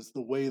scene is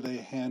the way they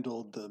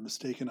handled the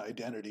mistaken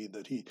identity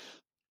that he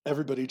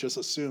everybody just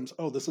assumes,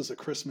 oh, this is a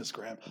Christmas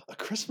gram. A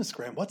Christmas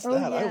gram? What's Oh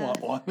that? I yeah.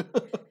 want one.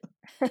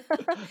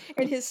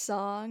 And his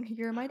song,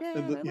 "You're my dad,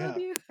 I love Yeah,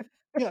 you."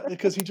 yeah,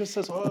 because he just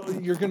says, "Oh,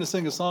 you're gonna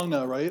sing a song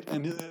now, right?"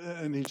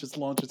 And he just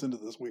launches into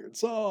this weird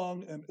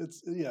song, and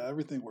yeah,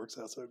 everything works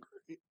out so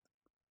great.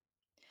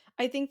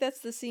 I think that's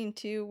the scene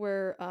too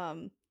where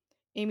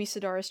Amy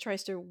Sedaris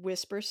tries to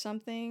whisper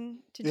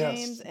something to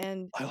James, Yes,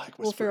 and I like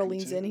Will Ferrell whispering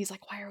leans in. too. He's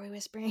like, "Why are we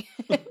whispering?"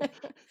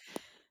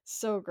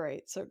 So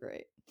great, so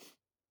great.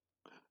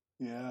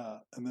 Yeah,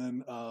 and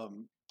then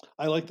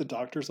I like the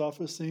doctor's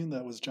office scene.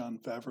 That was John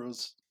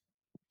Favreau's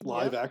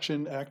live Yep.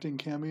 action acting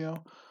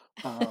cameo,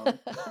 um,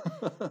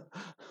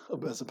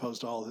 as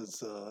opposed to all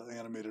his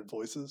animated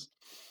voices.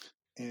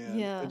 And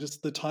Yeah.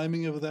 just the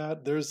timing of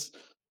that, there's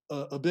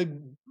a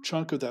big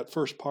chunk of that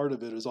first part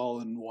of it is all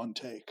in one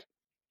take.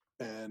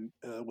 And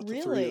with the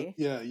three of Really?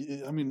 yeah,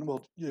 I mean,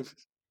 well, if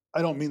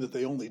I don't mean that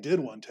they only did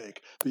one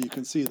take, but you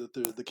can see that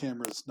the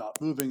camera's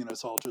not moving and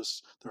it's all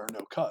just there are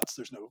no cuts.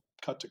 There's no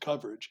cut to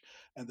coverage,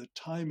 and the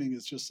timing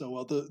is just so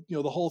well. The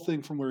whole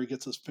thing from where he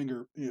gets his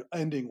finger,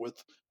 ending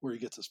with where he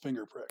gets his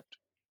finger pricked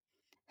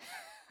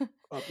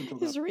up until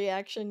that. His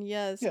reaction,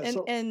 yes. Yeah,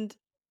 so And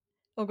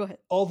oh, go ahead.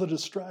 all the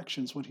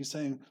distractions when he's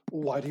saying,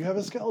 "Why do you have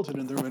a skeleton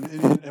in there?"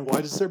 And why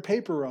is there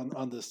paper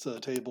on this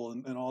table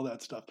and all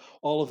that stuff.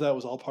 All of that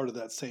was all part of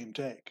that same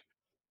take,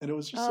 and it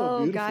was just so Oh,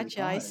 beautifully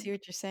gotcha. I see timed.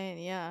 what you're saying.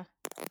 Yeah.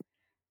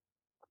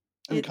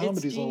 I mean, It's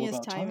comedy is all genius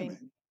about timing.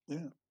 timing.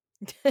 Yeah.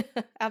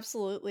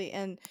 Absolutely.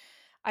 And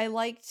I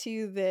like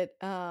too that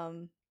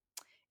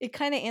it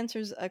kind of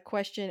answers a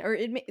question, or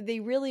they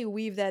really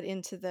weave that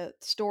into the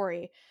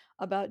story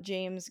about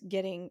James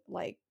getting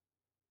like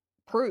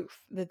proof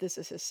that this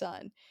is his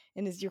son,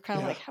 and is you're kind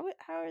of Yeah. like,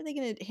 how are they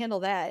going to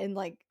handle that? And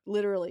like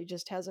literally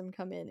just has him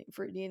come in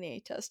for a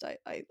DNA test. I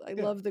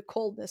Yeah. love the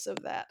coldness of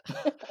that.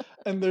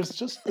 And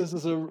there's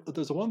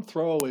a one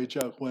throwaway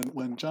joke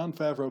when John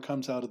Favreau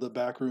comes out of the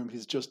back room.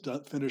 He's just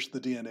finished the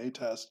DNA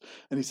test,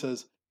 and he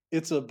says,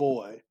 "It's a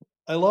boy."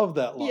 I love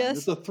that line.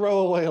 It's Yes. a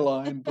throwaway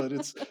line, but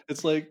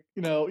it's like,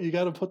 you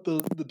got to put the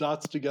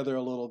dots together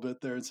a little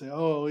bit there and say,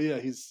 "Oh yeah,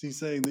 he's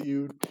saying that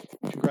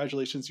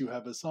congratulations, you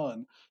have a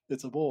son.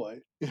 It's a boy."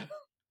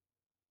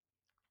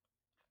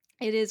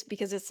 It is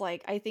because it's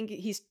like I think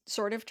he's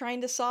sort of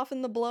trying to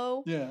soften the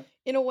blow Yeah.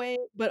 in a way,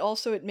 but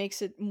also it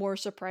makes it more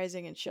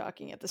surprising and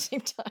shocking at the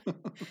same time.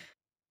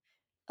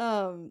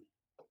 Um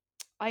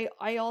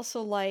I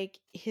also like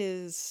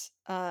his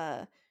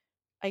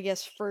I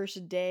guess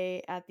first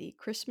day at the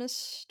Christmas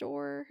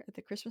store, at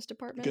the Christmas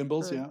department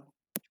Gimbals, or yeah.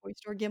 toy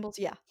store, Gimbals.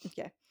 Yeah,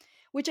 okay.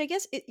 Which I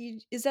guess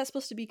is that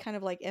supposed to be kind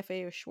of like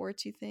FAO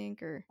Schwartz, you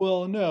think, or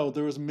Well, no,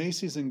 there was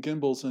Macy's and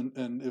Gimbals,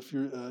 and if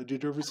you're,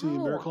 did you ever see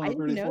oh, Miracle I on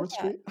didn't know 34th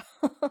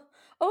that. Street?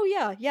 Oh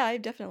yeah, yeah, I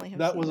definitely have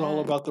That seen was all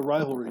that. about the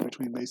rivalry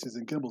between Macy's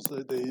and Gimbels.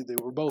 They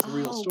were both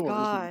real Oh stores, and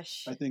I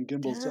gosh. think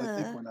Gimbals, I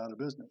think, Duh. went out of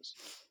business.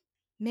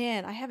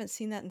 Man, I haven't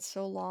seen that in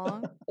so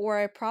long. Or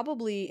I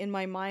probably in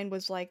my mind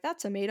was like,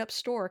 that's a made up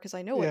store because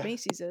I know what Yeah,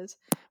 Macy's is,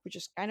 which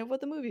is kind of what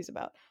the movie's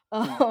about.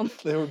 yeah, Um,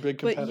 they were big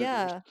but competitors.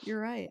 yeah,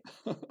 you're right.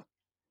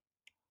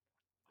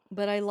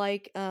 But I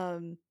like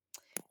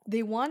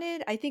they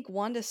wanted I think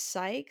Wanda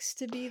Sykes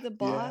to be the Yeah,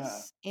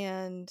 boss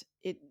and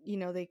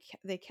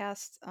they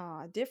cast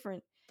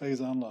different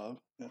Faison Love.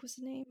 Yeah, what was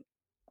the name?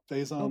 Oh,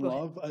 Faison go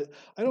ahead. Love.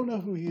 I don't know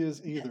who he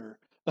is either.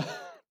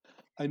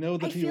 I know I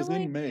that he feel was in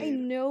like I Maid.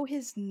 know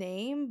his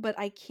name, but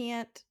I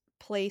can't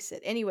place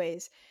it.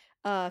 Anyways,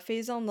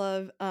 Faison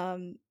Love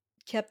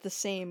kept the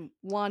same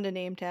Wanda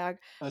name tag,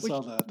 I saw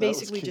which that. That was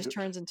basically just cute.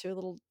 turns into a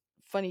little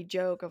funny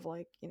joke of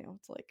like,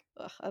 it's like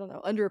ugh, I don't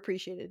know,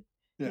 underappreciated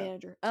Yeah.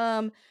 manager.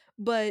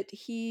 But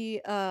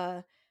he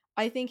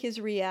I think his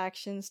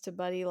reactions to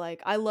Buddy,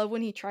 like I love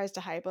when he tries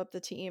to hype up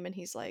the team and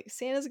he's like,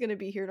 Santa's gonna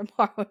be here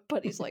tomorrow, and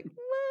Buddy's like,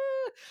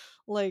 "Meh,"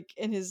 like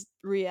in his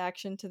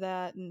reaction to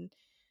that. And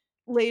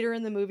later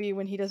in the movie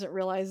when he doesn't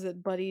realize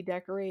that Buddy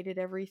decorated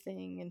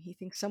everything and he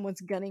thinks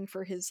someone's gunning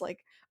for his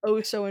like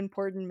oh so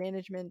important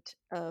management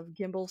of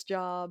Gimbel's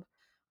job.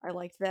 I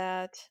liked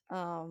that.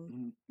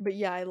 Mhm. But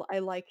yeah, I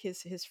like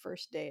his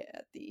first day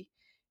at the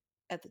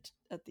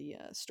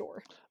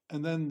store.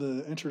 And then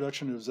the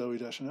introduction of Zoe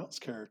Deschanel's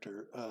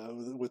character,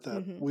 with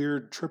that Hmm.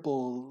 weird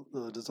triple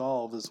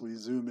dissolve as we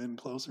zoom in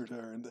closer to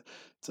her,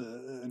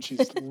 and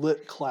she's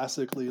lit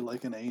classically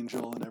like an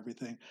angel and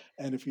everything.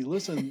 And if you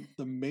listen,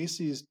 the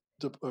Macy's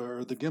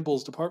or the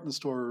Gimbels department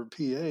store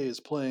PA is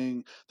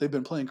playing. They've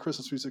been playing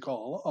Christmas music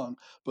all along,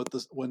 but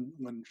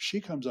when she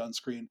comes on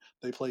screen,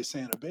 they play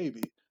Santa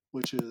Baby,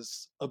 which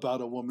is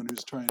about a woman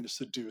who's trying to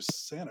seduce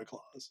Santa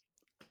Claus.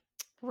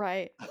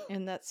 Right.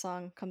 And that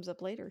song comes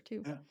up later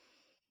too. Yeah,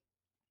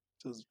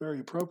 so it's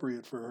very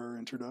appropriate for her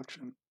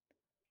introduction.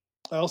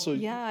 I also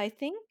Yeah, I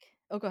think.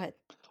 Oh, go ahead.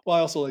 Well, I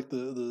also like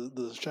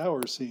the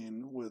shower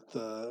scene with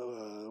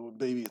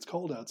baby. It's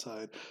cold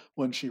outside.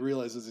 When she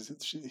realizes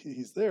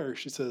he's there,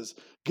 she says,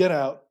 "Get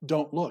out!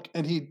 Don't look."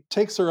 And he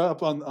takes her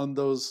up on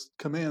those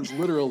commands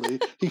literally.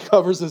 He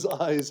covers his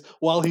eyes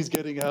while he's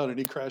getting out, and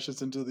he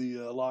crashes into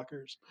the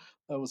lockers.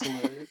 That was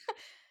hilarious.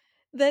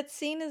 That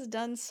scene is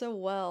done so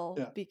well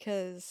Yeah.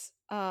 because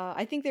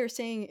I think they were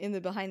saying in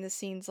the behind the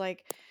scenes,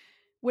 like,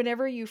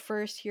 whenever you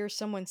first hear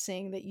someone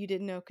sing that you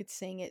didn't know could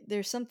sing it,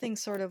 there's something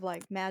sort of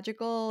like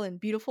magical and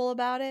beautiful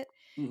about it.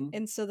 Hmm.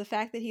 And so the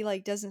fact that he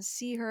like doesn't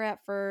see her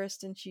at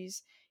first and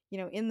she's,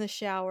 in the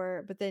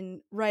shower, but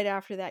then right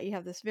after that you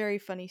have this very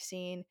funny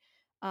scene.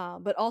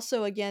 But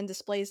also again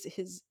displays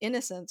his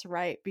innocence,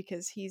 right?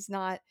 Because he's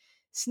not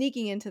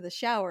sneaking into the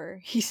shower.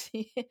 He's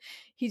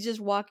just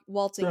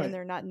waltzing in Right.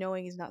 there not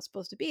knowing he's not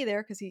supposed to be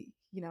there because he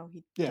Yeah.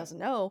 doesn't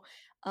know.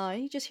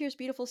 He just hears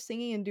beautiful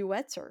singing and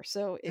duets her.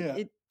 So it, Yeah.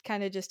 it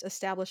kind of just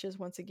establishes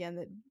once again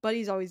that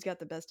Buddy's always got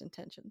the best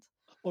intentions.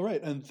 Well,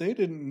 right. And they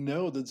didn't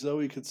know that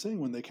Zoe could sing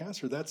when they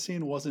cast her. That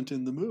scene wasn't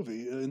in the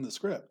movie, in the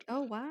script.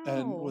 Oh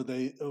And wow.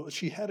 when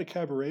she had a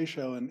cabaret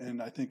show,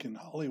 and I think in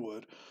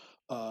Hollywood,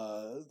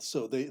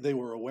 so they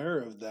were aware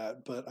of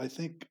that. But I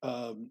think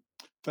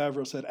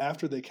Favreau said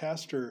after they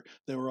cast her,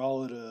 they were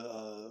all at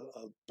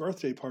a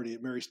birthday party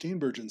at Mary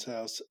Steenburgen's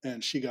house,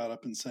 and she got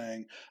up and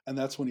sang, and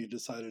that's when he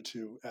decided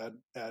to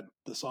add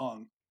the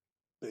song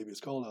 "Baby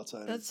It's Cold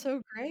Outside." That's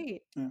so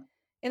great. Yeah,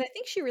 And I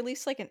think she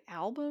released like an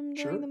album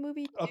during sure. the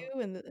movie Uh, too,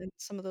 and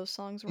some of those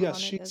songs were Yes,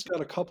 on it she's as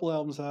got a couple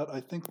albums out. I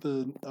think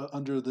the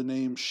under the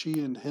name She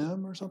and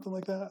Him or something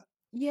like that.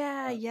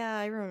 yeah, Uh, yeah,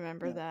 I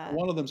remember yeah, that.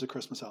 one of them's a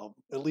Christmas album.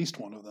 At least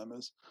one of them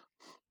is.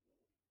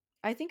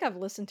 I think I've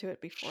listened to it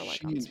before, like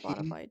She on and He.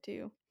 Spotify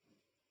too.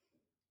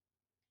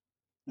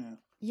 Yeah.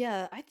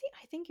 Yeah, I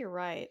think you're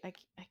right. I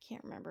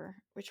can't remember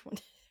which one.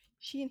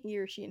 She and he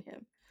or she and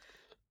him.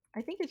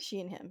 I think it's she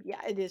and him.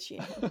 Yeah, it is she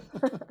and him.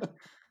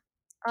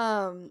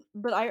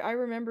 But I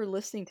remember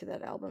listening to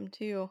that album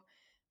too.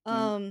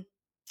 Yeah. Um,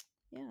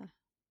 yeah.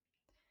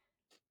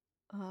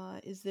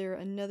 Is there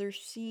another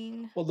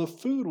scene? Well, the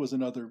food was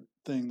another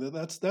thing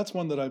that's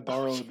one that I Oh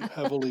borrowed yeah.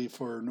 heavily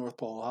for North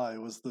Pole High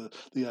was the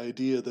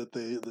idea that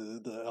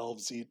the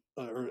elves eat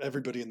or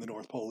everybody in the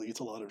North Pole eats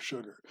a lot of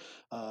sugar,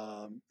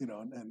 you know,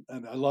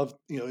 and I love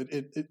you know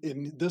it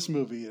in this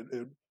movie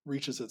it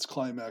reaches its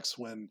climax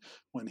when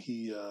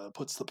he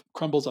puts the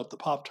crumbles up the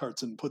Pop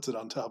Tarts and puts it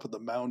on top of the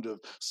mound of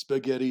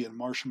spaghetti and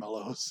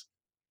marshmallows.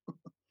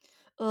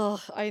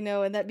 Ugh, I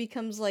know, and that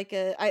becomes like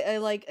I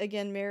like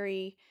again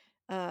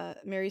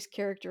Mary's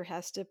character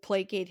has to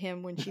placate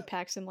him when she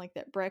packs him like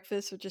that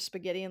breakfast with just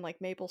spaghetti and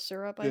like maple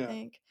syrup, I Yeah,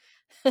 think.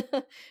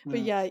 But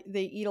yeah. yeah,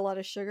 they eat a lot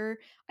of sugar.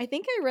 I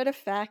think I read a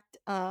fact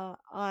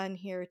on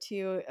here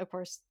too. Of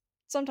course,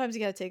 sometimes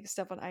you gotta take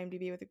stuff on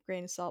IMDb with a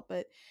grain of salt,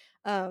 but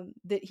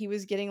that he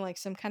was getting like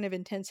some kind of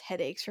intense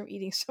headaches from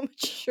eating so much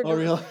Oh, sugar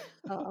really?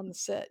 on the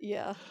set.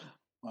 Yeah.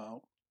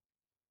 Wow.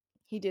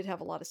 He did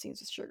have a lot of scenes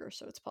with sugar,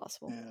 so it's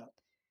possible. Yeah.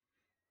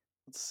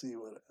 Let's see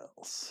what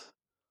else.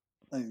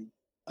 I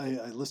I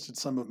listed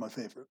some of my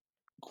favorite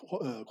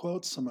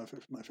quotes, some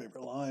of my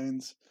favorite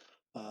lines.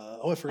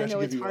 Oh, I I forgot to know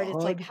give it's you a hard.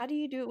 It's like, hug. how do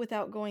you do it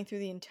without going through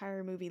the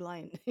entire movie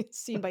line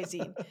scene by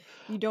scene?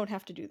 You don't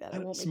have to do that. I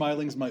won't make you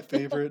do Smiling's my it.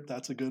 favorite.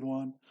 That's a good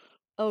one.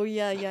 Oh,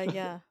 yeah, yeah,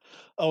 yeah.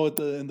 Oh, at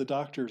the in the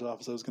doctor's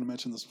office, I was going to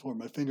mention this before.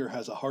 My finger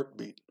has a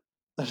heartbeat.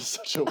 That is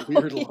such a Oh,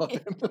 weird yeah.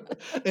 line.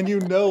 And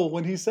you know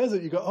when he says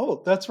it, you go,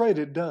 "Oh, that's right,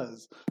 it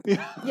does."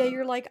 Yeah. Yeah,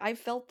 you're like, "I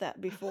felt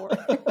that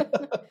before."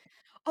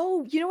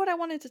 Oh, you know what I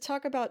wanted to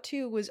talk about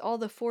too was all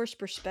the forced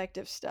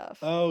perspective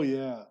stuff. Oh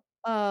yeah.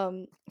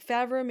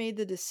 Favreau made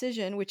the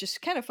decision, which is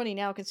kind of funny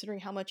now considering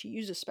how much he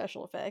uses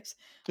special effects,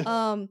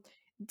 um,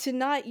 to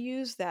not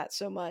use that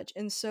so much,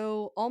 and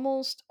so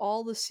almost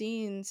all the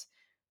scenes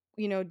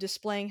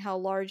displaying how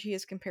large he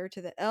is compared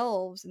to the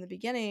elves in the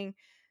beginning,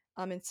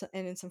 and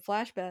in some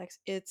flashbacks,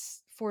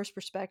 it's forced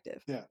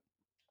perspective. Yeah.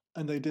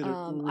 And they did it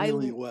I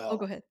really oh,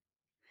 go well. ahead.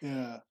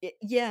 Yeah.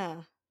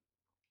 Yeah,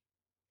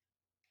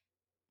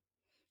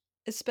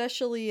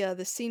 especially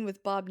the scene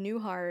with Bob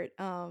Newhart.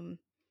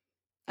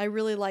 I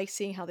really like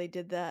seeing how they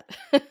did that.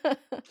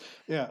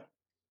 Yeah.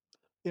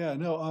 Yeah,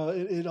 no,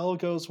 it all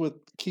goes with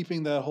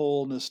keeping that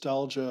whole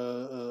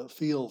nostalgia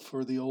feel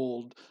for the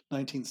old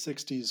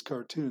 1960s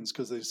cartoons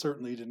because they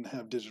certainly didn't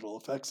have digital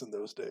effects in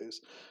those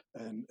days,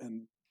 and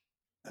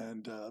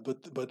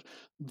but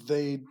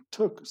they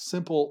took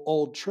simple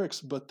old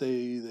tricks, but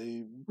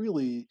they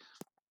really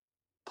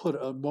put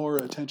a more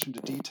attention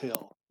to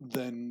detail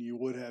than you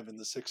would have in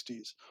the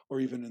 60s or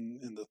even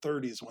in the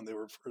 30s when they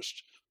were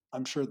first.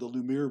 I'm sure the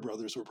Lumiere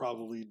brothers were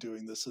probably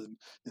doing this in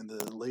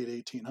the late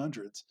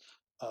 1800s,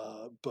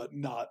 but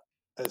not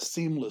as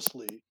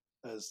seamlessly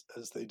as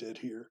they did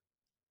here.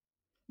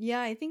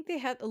 Yeah, I think they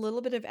had a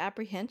little bit of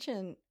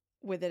apprehension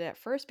with it at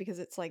first because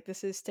it's like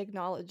this is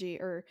technology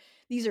or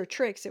these are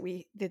tricks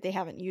that they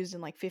haven't used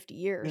in like 50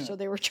 years. Yeah. So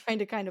they were trying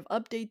to kind of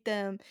update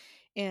them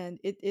and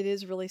it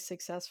is really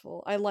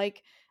successful. I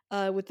like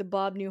with the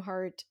Bob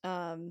Newhart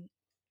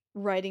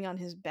riding on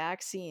his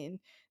back scene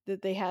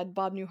that they had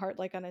Bob Newhart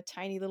like on a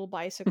tiny little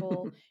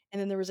bicycle and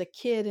then there was a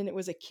kid and it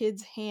was a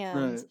kid's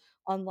hands Right.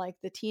 on like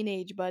the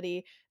teenage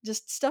buddy.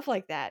 Just stuff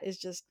like that is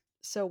just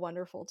so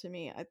wonderful to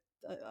me.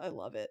 I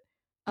love it.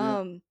 Yeah.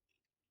 Um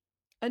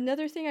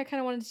Another thing I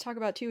kinda wanted to talk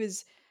about too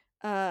is,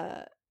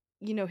 uh,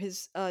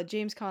 his,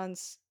 James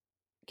Caan's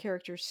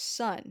character's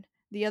son,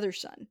 the other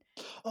son.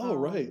 Oh,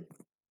 right.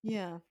 Um,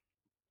 yeah,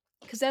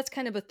 because that's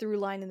kind of a through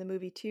line in the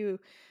movie too.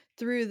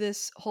 Through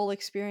this whole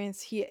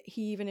experience, he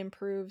even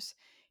improves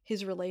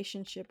his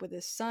relationship with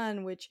his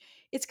son, which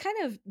it's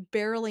kind of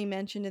barely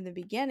mentioned in the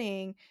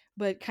beginning,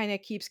 but kinda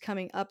keeps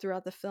coming up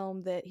throughout the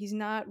film that he's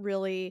not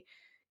really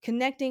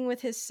connecting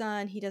with his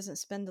son. He doesn't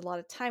spend a lot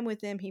of time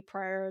with him. He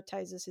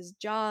prioritizes his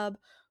job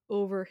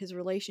over his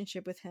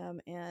relationship with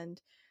him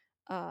and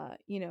uh,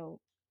 you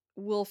know,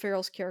 Will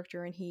Ferrell's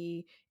character and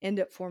he end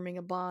up forming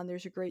a bond.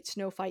 There's a great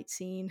snow fight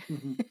scene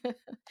Mhm.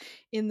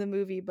 in the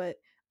movie, but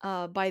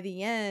by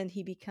the end,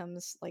 he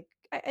becomes like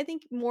I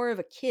think more of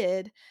a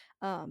kid.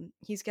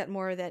 He's got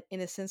more of that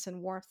innocence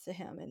and warmth to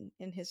him,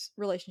 and his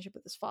relationship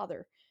with his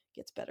father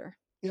gets better.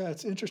 Yeah,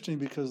 it's interesting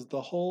because the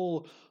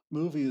whole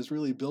movie is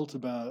really built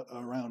about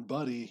around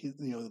Buddy.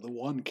 The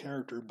one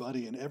character,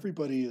 Buddy, and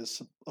everybody is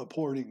a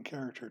supporting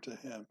character to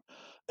him,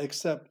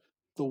 except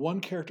the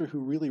one character who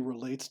really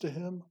relates to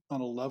him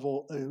on a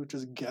level who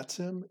just gets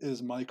him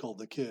is Michael,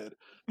 the kid,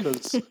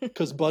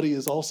 because Buddy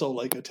is also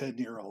like a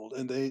 10-year-old,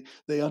 and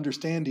they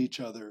understand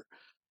each other.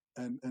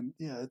 And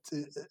yeah,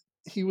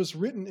 he was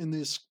written in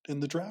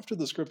the draft of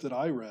the script that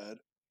I read.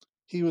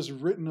 He was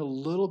written a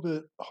little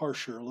bit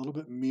harsher, a little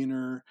bit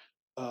meaner,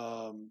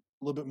 a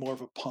little bit more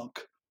of a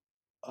punk,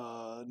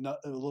 not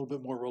a little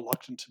bit more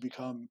reluctant to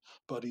become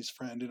Buddy's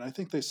friend. And I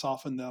think they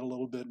softened that a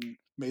little bit and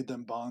made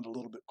them bond a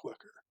little bit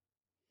quicker.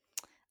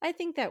 I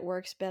think that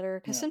works better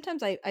because Yeah.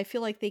 sometimes I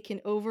feel like they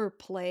can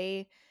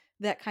overplay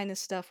that kind of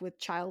stuff with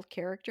child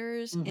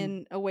characters Hmm.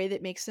 in a way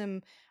that makes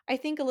them, I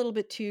think, a little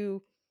bit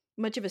too.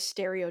 much of a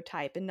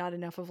stereotype and not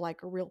enough of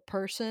like a real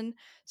person.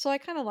 So I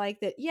kind of like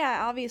that.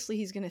 Yeah, obviously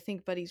he's going to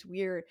think Buddy's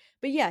weird,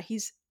 but yeah,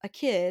 he's a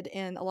kid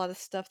and a lot of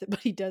stuff that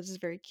Buddy does is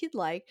very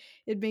kid-like.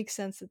 It makes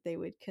sense that they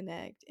would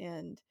connect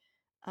and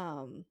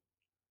um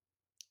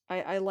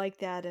I like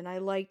that, and I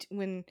liked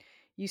when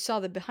you saw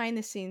the behind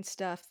the scenes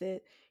stuff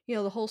that,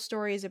 the whole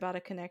story is about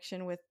a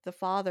connection with the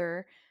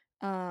father,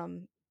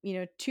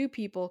 two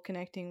people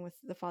connecting with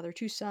the father,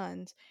 two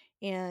sons,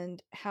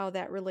 and how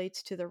that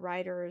relates to the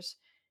writers,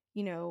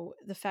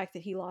 the fact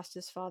that he lost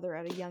his father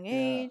at a young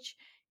Yeah, age.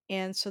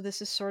 And so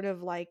this is sort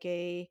of like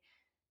a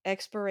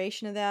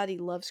exploration of that. He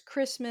loves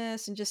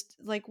Christmas and just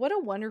like what a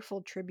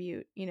wonderful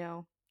tribute,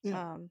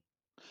 yeah. um,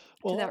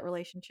 to that Well,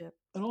 relationship.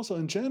 and also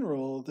in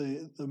general,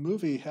 the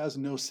movie has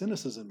no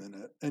cynicism in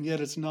it, and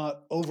yet it's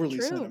not overly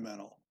True.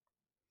 sentimental.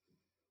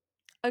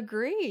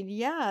 Agreed.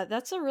 Yeah,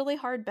 that's a really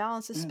hard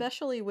balance, Yeah.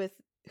 especially with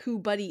who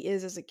Buddy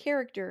is as a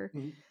character.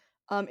 Mhm.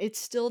 It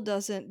still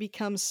doesn't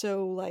become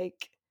so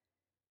like,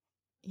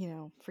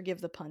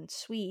 forgive the pun,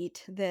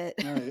 sweet that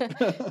Right.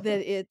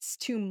 that it's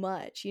too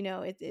much.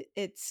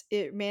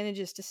 It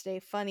manages to stay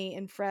funny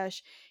and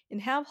fresh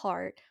and have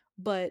heart,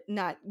 but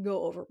not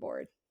go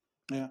overboard.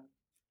 Yeah.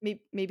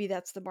 Maybe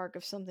that's the mark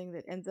of something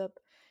that ends up,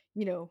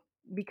 you know,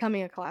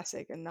 becoming a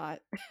classic and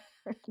not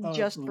Oh,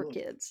 just for absolutely.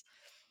 kids.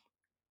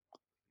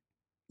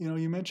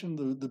 You mentioned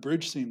the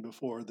bridge scene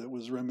before that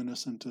was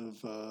reminiscent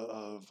of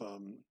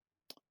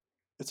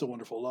 "It's a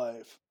Wonderful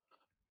Life,"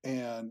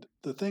 and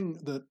the thing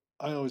that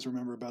I always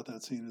remember about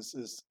that scene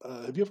is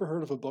have you ever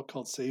heard of a book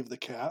called Save the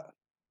Cat?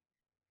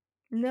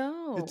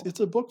 It's No. it's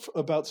a book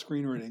about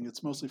screenwriting.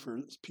 It's mostly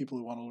for people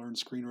who want to learn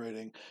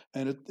screenwriting,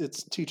 and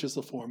it teaches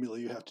the formula.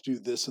 You have to do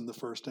this in the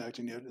first act,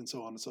 and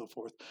so on and so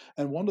forth.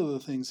 And one of the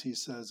things he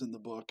says in the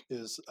book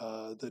is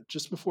that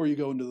just before you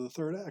go into the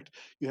third act,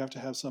 you have to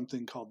have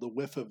something called the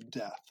whiff of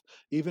death.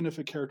 Even if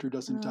a character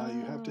doesn't die,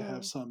 you have to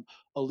have Oh. some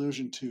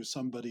allusion to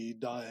somebody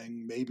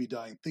dying, maybe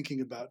dying,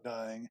 thinking about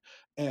dying.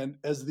 And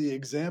as the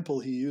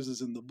example he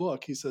uses in the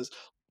book, he says,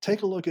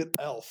 "Take a look at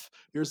Elf.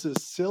 Here's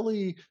this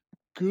silly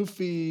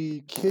goofy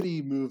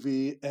kitty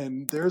movie,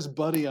 and there's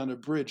Buddy on a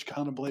bridge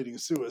contemplating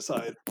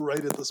suicide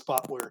right at the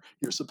spot where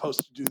you're supposed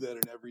to do that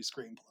in every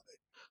screenplay."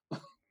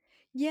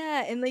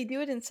 Yeah, and they do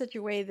it in such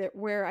a way that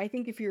where I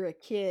think if you're a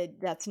kid,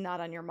 that's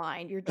not on your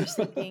mind. You're just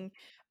thinking,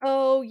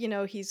 "Oh,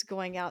 he's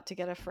going out to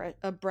get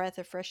a breath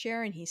of fresh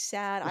air and he's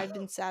sad. I've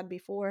been sad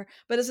before."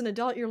 But as an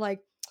adult, you're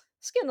like,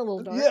 "It's getting a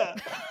little dark." Yeah.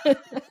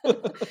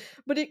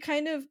 But it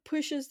kind of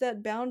pushes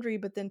that boundary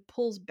but then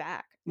pulls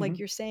back. Like Mhm.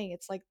 you're saying,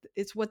 it's like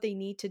it's what they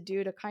need to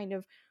do to kind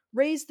of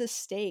raise the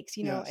stakes.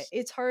 Yes.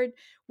 It's hard.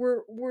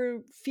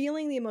 We're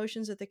feeling the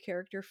emotions that the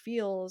character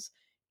feels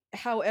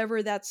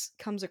however that's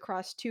comes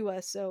across to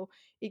us, so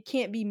it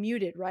can't be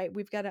muted, right?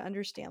 We've got to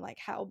understand like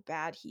how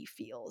bad he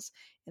feels,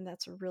 and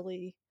that's a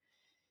really,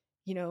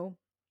 you know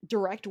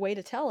direct way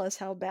to tell us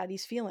how bad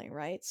he's feeling,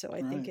 right? So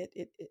I think Right.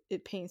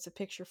 it paints a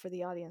picture for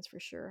the audience for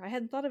sure. I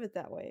hadn't thought of it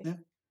that way. Yeah.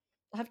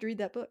 I'll have to read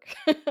that book.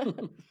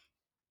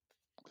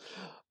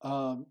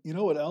 You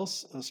know what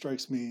else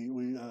strikes me?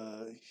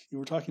 You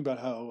were talking about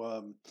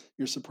how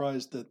you're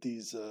surprised that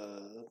these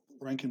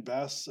Rankin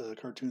Bass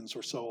cartoons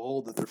are so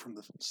old that they're from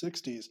the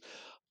 '60s.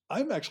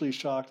 I'm actually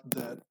shocked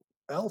that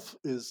Elf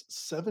is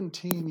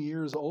 17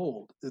 years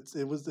old.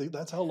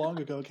 That's how long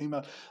ago it came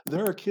out.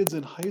 There are kids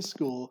in high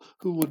school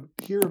who would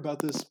hear about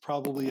this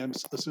probably,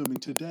 assuming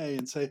today,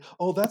 and say,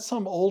 "Oh, that's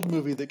some old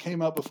movie that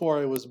came out before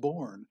I was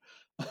born."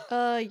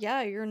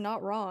 Yeah, you're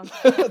not wrong.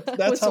 It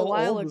That's was a how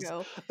while old this.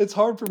 ago. It's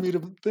hard for me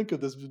to think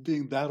of this as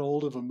being that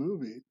old of a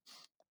movie.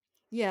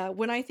 Yeah,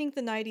 when I think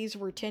the '90s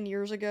were 10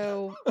 years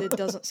ago, it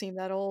doesn't seem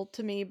that old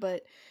to me,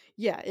 but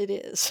yeah, it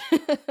is.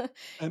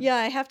 And Yeah,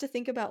 I have to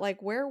think about,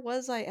 like, where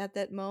was I at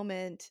that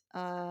moment?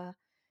 I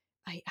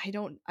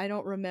don't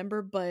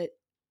remember, but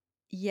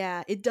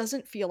yeah, it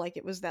doesn't feel like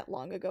it was that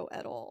long ago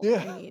at all.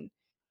 I yeah, mean,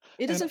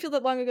 it and doesn't feel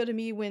that long ago to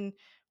me when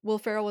Will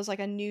Ferrell was, like,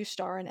 a new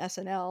star in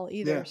SNL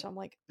either, yeah, so I'm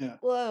like, yeah.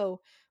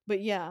 "Whoa."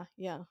 But yeah,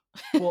 yeah.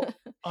 Well,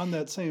 on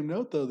that same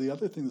note, though, the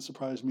other thing that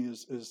surprised me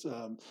is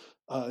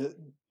uh,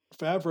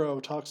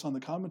 Favreau talks on the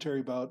commentary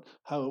about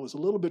how it was a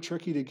little bit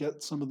tricky to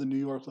get some of the New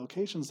York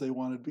locations they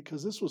wanted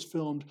because this was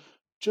filmed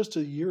just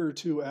a year or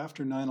two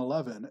after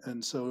 9/11,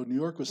 and so New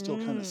York was still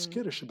kind of Mm.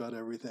 skittish about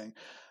everything.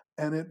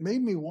 And it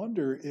made me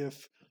wonder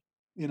if,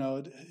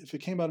 if it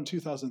came out in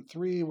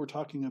 2003, we're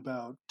talking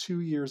about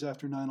 2 years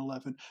after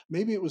 9/11.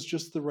 Maybe it was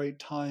just the right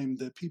time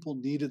that people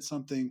needed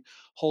something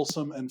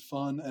wholesome and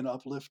fun and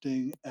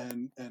uplifting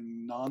and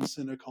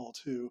non-cynical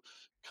to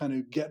kind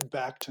of get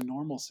back to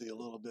normalcy a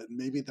little bit. And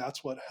maybe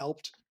that's what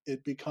helped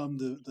it become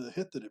the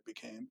hit that it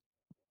became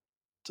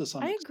to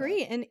some I extent.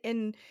 agree,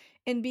 and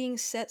being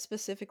set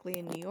specifically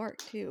in New York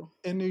too.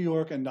 In New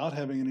York, and not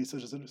having any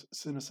such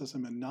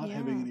cynicism and not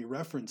having Yeah. any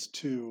reference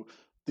to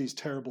these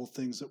terrible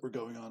things that were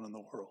going on in the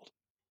world.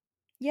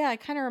 Yeah,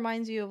 it kinda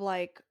reminds you of,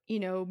 like,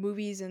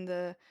 movies in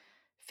the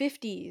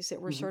 '50s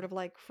that were Hmm. sort of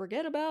like,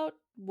 "Forget about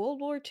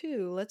World War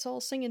II, let's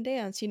all sing and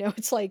dance,"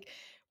 it's like,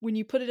 when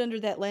you put it under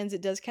that lens,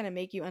 it does kind of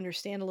make you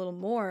understand a little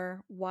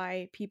more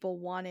why people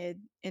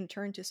wanted and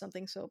turned to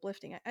something so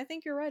uplifting. I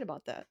think you're right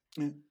about that.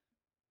 Yeah.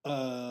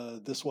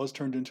 This was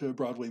turned into a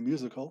Broadway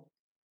musical.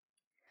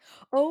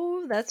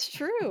 Oh, that's We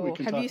true.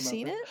 can Have you talk about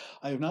seen that. it?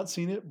 I have not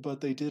seen it,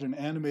 but they did an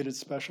animated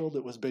special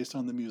that was based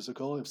on the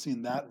musical. I've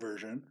seen that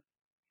version.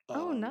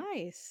 Oh, Um,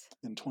 nice.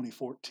 in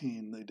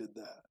 2014, they did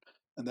that,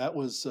 and that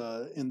was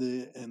in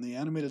the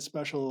animated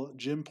special.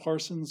 Jim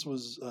Parsons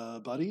was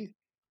Buddy.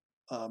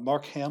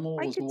 Mark Hamill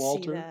I was could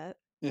see Walter. that.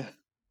 Yeah,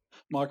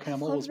 Mark I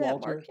Hamill love was that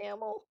Mark Walter.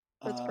 Hamill.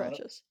 That's Uh,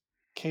 precious.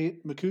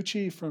 Kate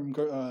Micucci from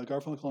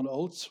Garfunkel and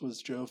Oates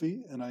was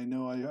Jovi, and I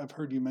know I've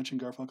heard you mention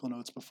Garfunkel and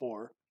Oates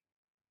before.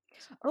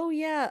 Oh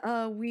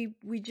yeah, we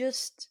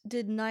just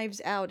did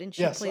Knives Out, and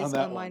she Yes, on plays a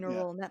that one. minor Yeah.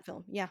 role in that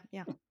film. Yeah,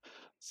 yeah.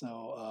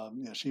 So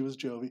yeah, she was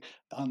Jovi.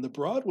 On the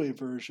Broadway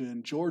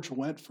version, George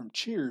Wendt from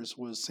Cheers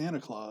was Santa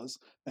Claus,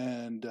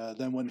 and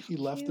then when How he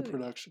left the cute.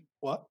 production,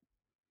 what?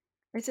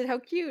 I said, how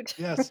cute.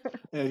 Yes,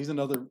 yeah, he's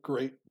another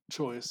great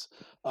choice.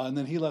 And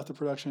then he left the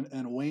production,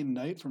 and Wayne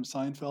Knight from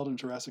Seinfeld and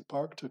Jurassic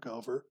Park took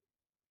over.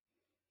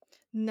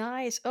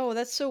 Nice. Oh,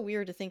 that's so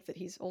weird to think that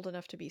he's old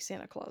enough to be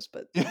Santa Claus,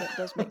 but Yeah, that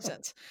does make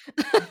sense.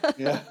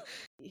 yeah.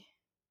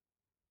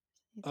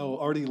 Oh, Anything?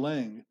 Artie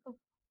Lang.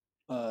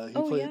 Oh, He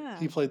oh played yeah.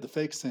 the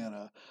fake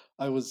Santa.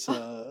 I was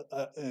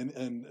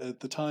and at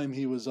the time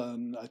he was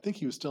on. I think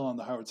he was still on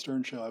the Howard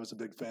Stern show. I was a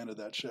big fan of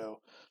that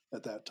show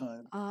at that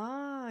time.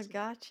 Ah, So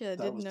gotcha. that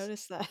Didn't was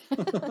notice that.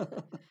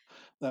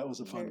 that was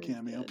a fun Very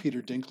cameo. good.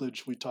 Peter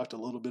Dinklage. We talked a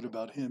little bit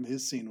about him.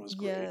 His scene was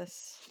great.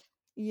 Yes.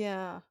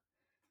 Yeah.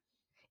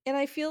 And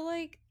I feel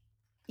like,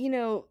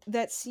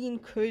 that scene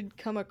could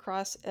come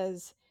across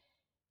as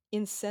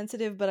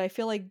insensitive, but I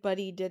feel like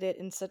Buddy did it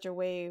in such a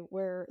way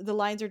where the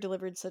lines are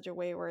delivered in such a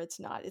way where it's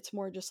not. It's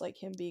more just like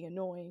him being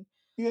annoying.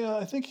 Yeah,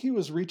 I think he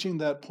was reaching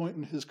that point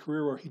in his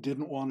career where he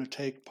didn't want to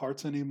take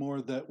parts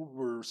anymore that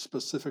were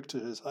specific to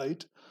his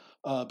height.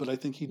 But I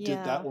think he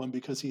did that Yeah. one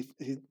because he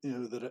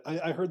that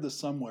I heard this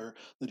somewhere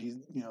that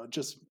he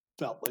just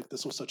felt like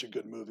this was such a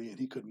good movie and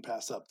he couldn't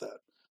pass up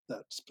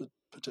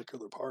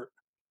particular part.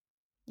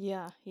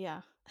 Yeah,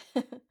 yeah.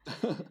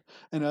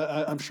 And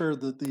I'm sure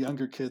that the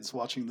younger kids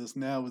watching this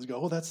now would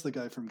go, "Oh, that's the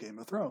guy from Game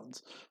of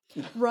Thrones."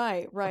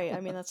 Right, right.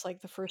 I mean, that's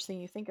like the first thing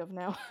you think of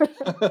now.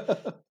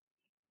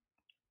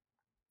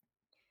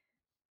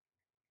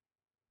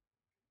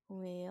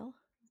 Well,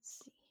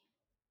 let's see.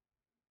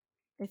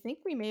 I think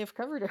we may have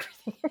covered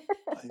everything.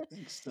 I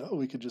think so.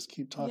 We could just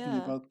keep talking Yeah.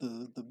 about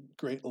the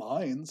great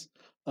lines.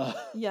 Uh,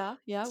 Yeah,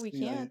 yeah, we see,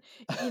 can.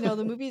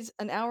 The movie's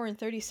an hour and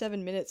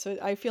 37 minutes, so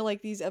I feel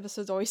like these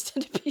episodes always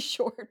tend to be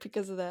short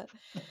because of that.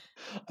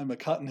 I'm a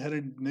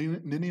cotton-headed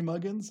ninny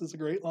muggins is a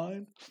great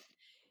line.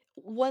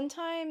 One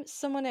time,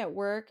 someone at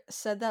work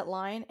said that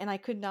line, and I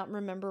could not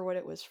remember what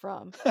it was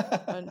from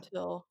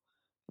until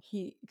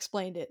he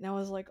explained it, and I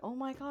was like, "Oh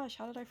my gosh,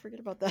 how did I forget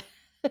about that?"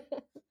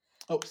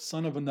 Oh,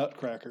 son of a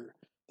nutcracker.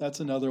 That's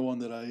another one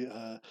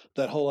that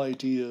that whole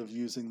idea of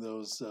using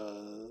those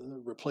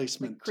Like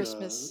replacement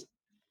Christmas.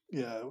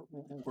 yeah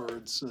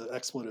words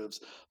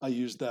expletives. I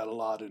used that a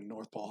lot in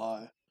North Pole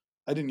High.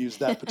 I didn't use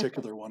that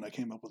particular one. I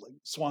came up with like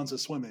swans are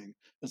swimming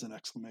as an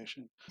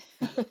exclamation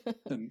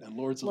and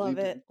lords are Love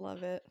it, leaping.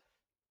 love it.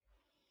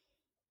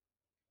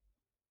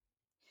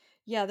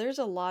 Yeah, there's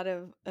a lot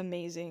of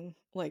amazing,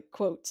 like,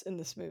 quotes in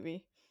this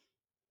movie.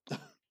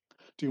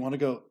 Do you want to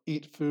go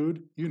eat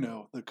food? You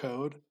know the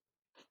code.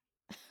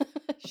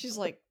 She's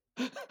like,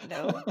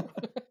 "No."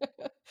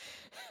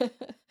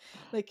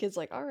 The kid's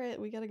like, "Alright,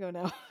 we gotta go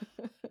now."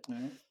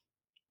 Right?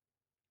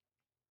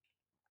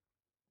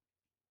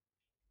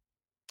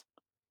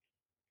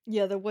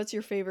 Yeah, the "What's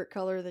your favorite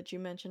color" that you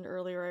mentioned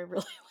earlier, I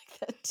really like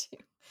that too.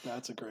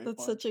 That's a great That's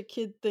one. such a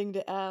kid thing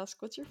to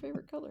ask. "What's your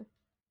favorite color?"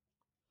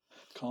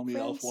 Call me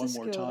elf one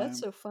more "Francisco, that's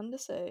time. so fun to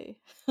say."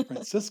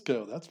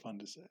 Francisco, that's fun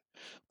to say.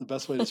 The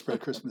best way to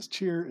spread Christmas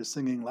cheer is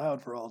singing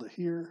loud for all to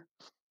hear.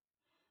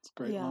 It's a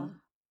great Yeah. line.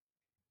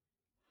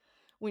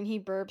 When he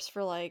burps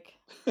for, like,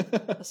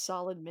 a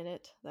solid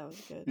minute, that was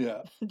good.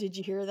 Yeah. "Did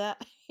you hear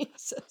that?" He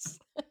says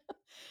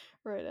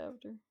right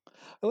after.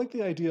 I like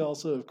the idea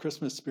also of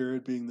Christmas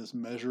spirit being this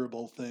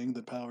measurable thing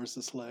that powers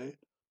the sleigh.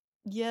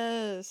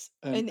 Yes,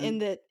 and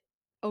And that.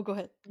 Oh, go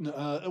ahead.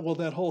 well,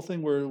 that whole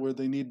thing where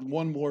they need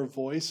one more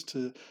voice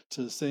to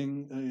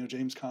sing.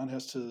 James Caan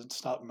has to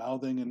stop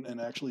mouthing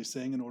and actually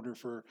sing in order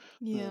for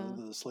Yeah.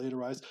 the sleigh to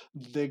rise.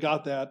 They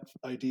got that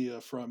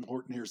idea from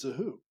Horton Hears a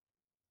Who.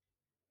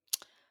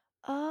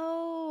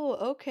 Oh,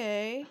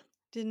 okay.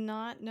 Did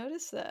not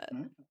notice that.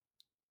 Right?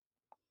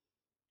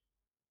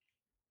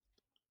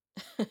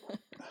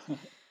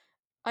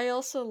 I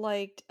also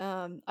liked,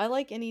 I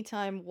like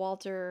anytime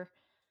Walter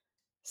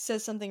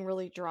says something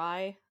really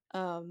dry,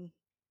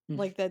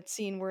 like that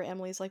scene where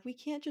Emily's like, "We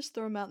can't just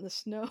throw him out in the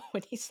snow,"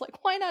 and he's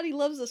like, "Why not? He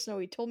loves the snow.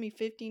 He told me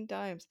 15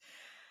 times."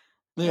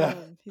 Yeah,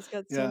 He's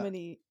got yeah.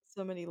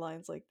 so many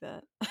lines like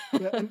that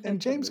Yeah, in and that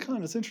James movie.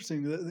 Caan, it's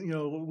interesting that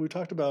we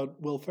talked about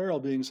Will Ferrell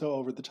being so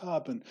over the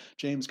top, and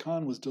James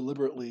Caan was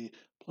deliberately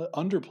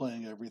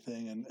underplaying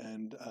everything,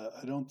 and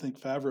I don't think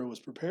Favreau was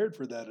prepared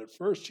for that at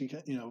first.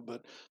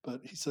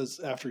 But he says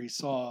after he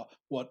saw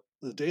what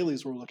the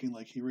dailies were looking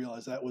like, he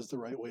realized that was the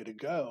right way to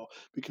go,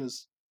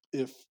 because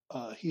if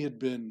he had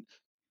been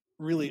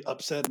really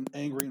upset and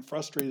angry and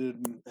frustrated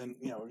and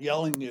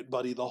yelling at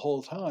Buddy the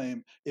whole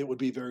time, it would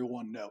be very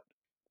one note,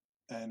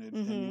 and you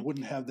Mhm.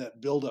 wouldn't have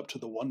that build up to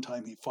the one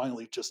time he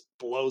finally just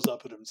blows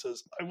up at him and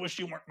says, "I wish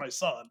you weren't my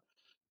son,"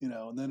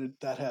 and then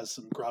that has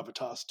some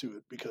gravitas to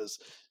it because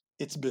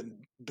it's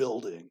been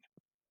building.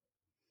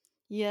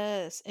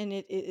 Yes, and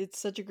it's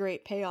such a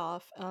great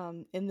payoff,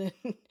 and then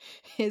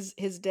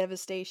his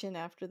devastation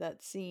after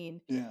that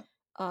scene, Yeah,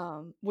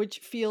 which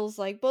feels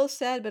like both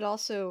sad, but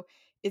also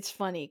it's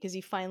funny because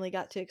he finally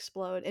got to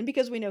explode, and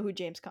because we know who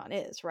James Caan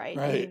is, right?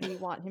 I mean, right. we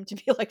want him to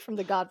be like from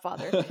The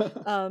Godfather,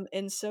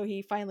 and so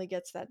he finally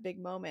gets that big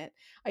moment.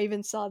 I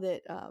even saw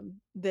that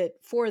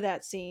for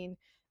that scene,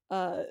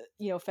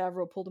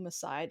 Favreau pulled him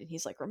aside and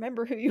he's like,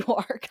 "Remember who you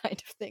are,"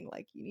 kind of thing.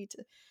 Like you need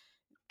to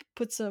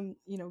put some,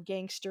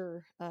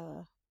 gangster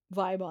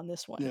vibe on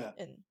this one, Yeah,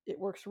 and it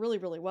works really,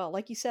 really well.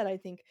 Like you said, I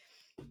think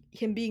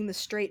him being the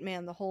straight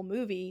man the whole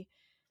movie,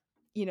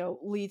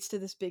 leads to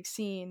this big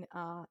scene,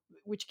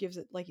 which gives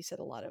it, like you said,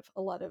 a lot of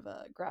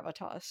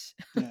gravitas.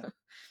 yeah.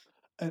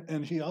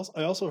 And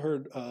I also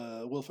heard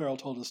Will Ferrell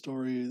told a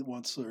story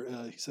once, or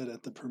he said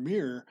at the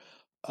premiere,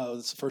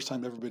 it's the first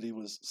time everybody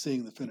was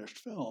seeing the finished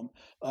film.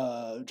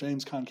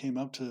 James Caan came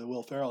up to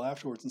Will Ferrell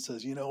afterwards and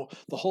says,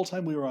 the whole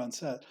time we were on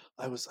set,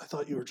 I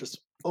thought you were just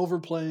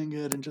overplaying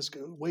it and just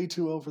way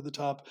too over the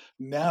top.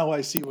 Now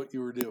I see what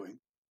you were doing.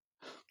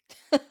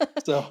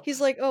 So, He's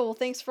like, "Oh, well,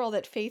 thanks for all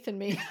that faith in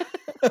me."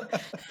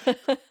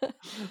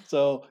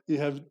 so you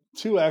have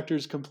two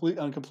actors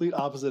on complete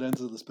opposite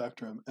ends of the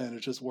spectrum, and it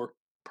just worked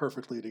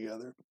perfectly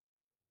together.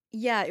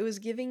 Yeah, it was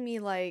giving me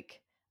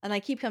like, and I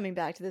keep coming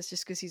back to this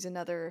just because he's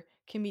another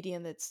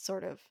comedian that's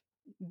sort of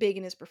big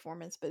in his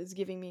performance, but it's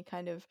giving me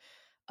kind of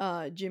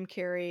Jim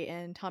Carrey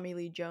and Tommy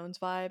Lee Jones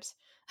vibes.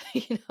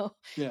 you know,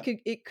 Yeah,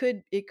 it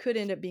could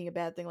end up being a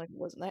bad thing like it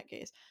was in that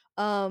case.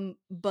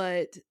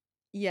 But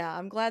yeah,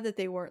 I'm glad that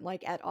they weren't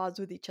like at odds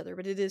with each other,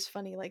 but it is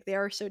funny, like they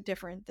are so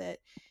different that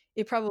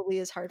it probably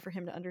is hard for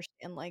him to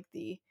understand like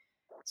the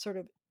sort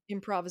of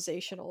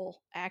improvisational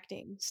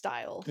acting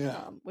style,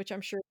 yeah, which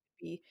I'm sure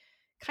would be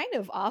kind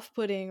of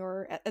off-putting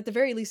or at the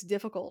very least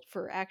difficult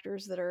for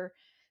actors that are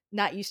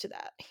not used to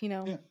that, you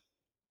know? yeah.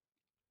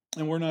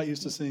 And we're not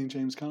used to Yeah. seeing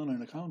James Caan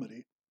in a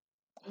comedy.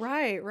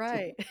 Right, So,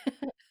 right.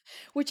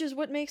 Which is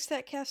what makes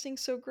that casting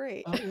so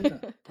great. oh yeah,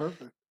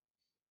 perfect.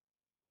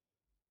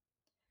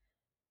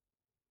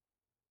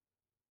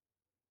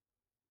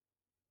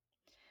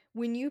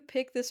 When you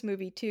picked this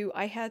movie too,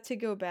 I had to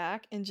go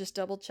back and just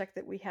double check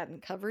that we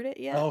hadn't covered it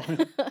yet. Oh,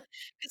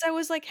 Because I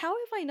was like, "How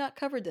have I not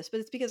covered this?" But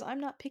it's because I'm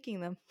not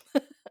picking them.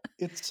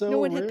 it's No so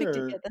one had picked it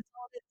yet, rare. that's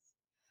all it is.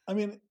 I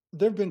mean,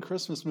 there've been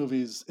Christmas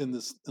movies in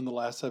the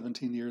last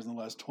 17 years, in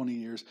the last 20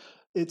 years.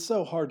 It's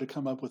so hard to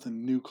come up with a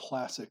new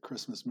classic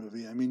Christmas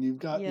movie. I mean,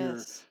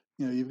 Yes.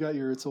 you've got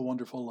your It's a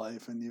Wonderful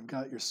Life, and you've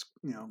got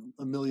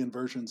a million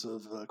versions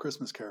of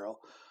Christmas Carol,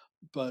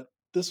 but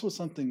this was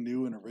something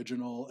new and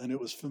original, and it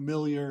was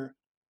familiar.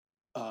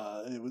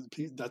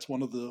 That's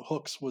one of the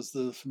hooks, was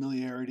the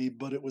familiarity,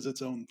 but it was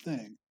its own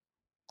thing.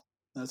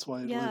 That's why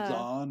it lives Yeah.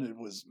 on. It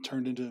was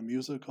turned into a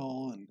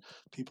musical, and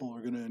people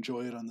are going to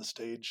enjoy it on the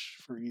stage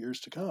for years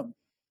to come.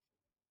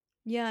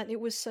 Yeah, and it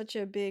was such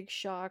a big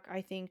shock,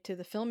 I think, to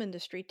the film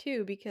industry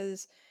too,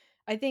 because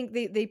I think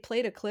they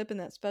played a clip in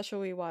that special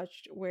we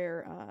watched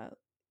where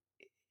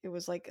it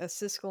was like a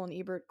Siskel and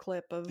Ebert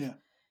clip of, Yeah,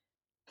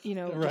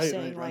 just right,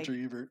 saying right. like Roger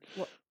Ebert.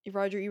 what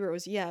Roger Ebert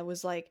was, yeah, it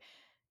was like,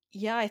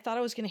 yeah, I thought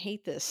I was gonna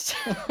hate this.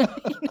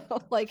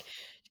 Like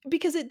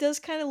because it does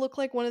kind of look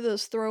like one of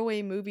those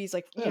throwaway movies,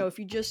 like, Yeah, if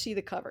you just see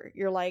the cover,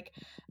 you're like,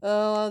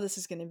 oh, this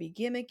is gonna be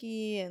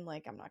gimmicky and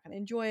like I'm not gonna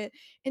enjoy it.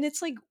 And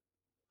it's like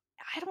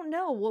I don't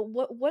know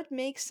what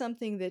makes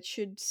something that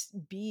should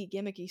be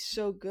gimmicky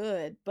so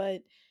good,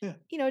 but yeah.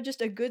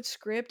 just a good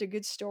script, a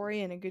good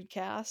story, and a good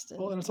cast,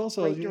 Well, and and it's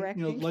also great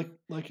directing.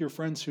 like your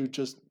friends who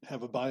just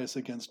have a bias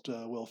against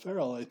Will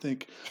Ferrell. I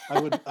think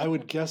I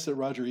would guess that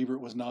Roger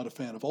Ebert was not a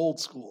fan of Old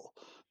School.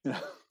 You know,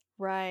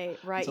 Right, and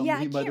right. so Yeah,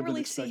 I he might can't have been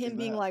really see him expecting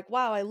being that. like,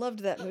 "Wow, I loved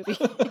that movie."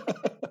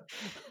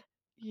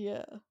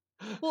 Yeah.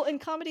 Well, and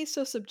comedy's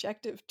so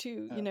subjective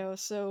too, Yeah,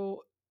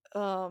 so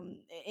and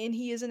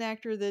he is an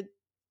actor that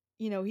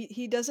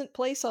he doesn't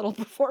play subtle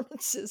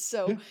performances,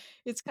 so yeah.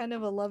 it's kind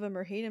of a love him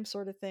or hate him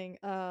sort of thing.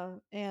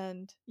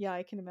 And yeah,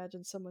 I can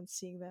imagine someone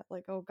seeing that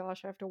like, "Oh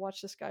gosh, I have to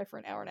watch this guy for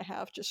an hour and a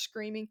half just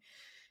screaming."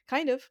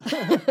 Kind of.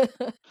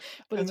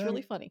 But and it's then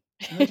really funny.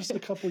 and then just a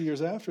couple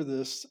years after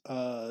this,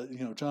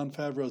 John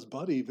Favreau's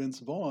buddy Vince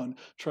Vaughn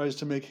tries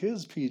to make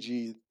his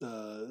PG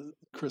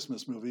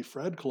Christmas movie,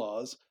 Fred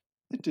Claus.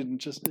 It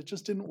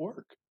just didn't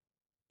work.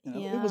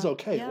 It was Yeah,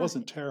 okay. It yeah.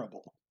 wasn't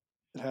terrible.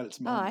 It had its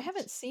I moments.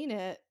 haven't seen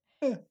it,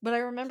 Yeah, but I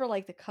remember,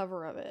 like, the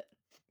cover of it.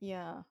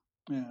 Yeah.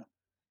 yeah.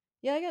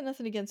 Yeah, I got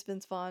nothing against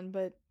Vince Vaughn,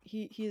 but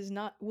he is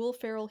not Will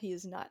Ferrell. He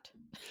is not.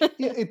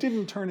 Yeah, it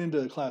didn't turn into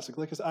a classic.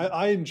 Like I said,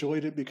 I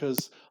enjoyed it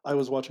because I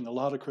was watching a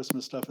lot of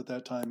Christmas stuff at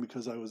that time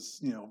because I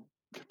was,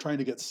 trying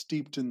to get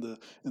steeped in the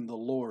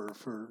lore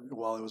for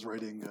while I was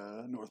writing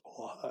North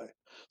Pole High.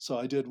 So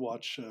I did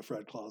watch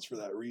Fred Claus for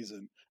that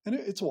reason, and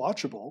it's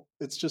watchable.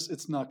 It's just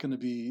it's not going to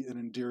be an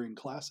endearing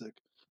classic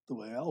the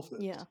way Elf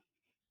is. Yeah,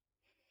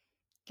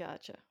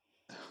 gotcha.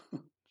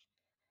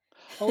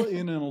 I'll let you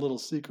in on a little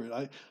secret.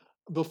 I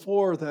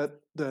before that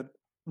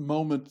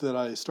moment that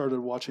I started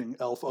watching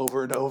Elf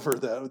over and over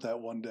that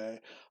one day,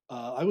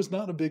 I was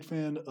not a big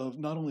fan of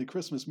not only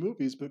Christmas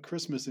movies but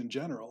Christmas in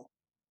general.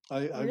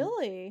 I I,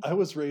 Really? I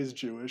was raised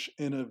Jewish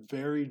in a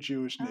very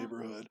Jewish Oh.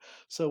 neighborhood,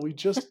 so we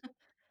just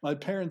my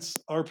parents,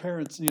 our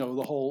parents, the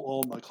whole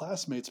all my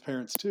classmates'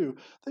 parents too.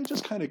 They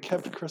just kind of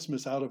kept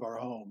Christmas out of our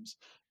homes.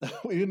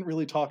 We didn't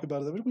really talk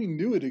about it. We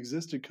knew it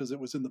existed because it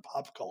was in the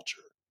pop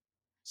culture.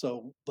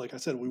 So, like I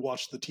said, we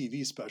watched the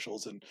TV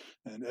specials, and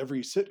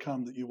every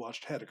sitcom that you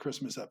watched had a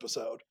Christmas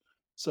episode.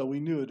 So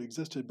we knew it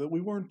existed, but we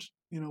weren't.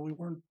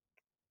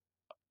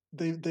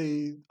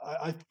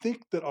 I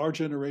think that our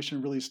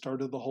generation really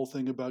started the whole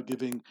thing about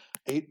giving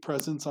 8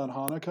 presents on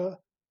Hanukkah,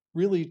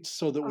 really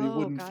so that we Oh,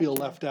 wouldn't feel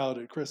gotcha. left out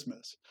at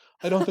Christmas.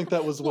 I don't think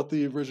that was what Well,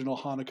 the original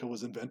Hanukkah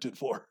was invented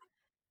for.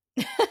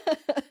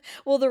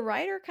 well, the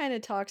writer kind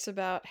of talks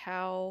about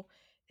how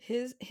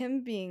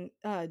him being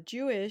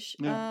Jewish,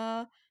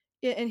 Yeah.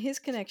 yeah, and his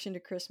connection to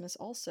Christmas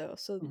also.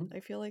 So Mhm. I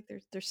feel like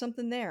there's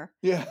something there.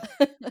 Yeah.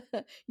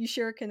 You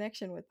share a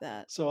connection with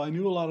that. So I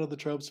knew a lot of the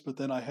tropes, but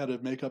then I had to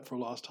make up for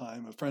lost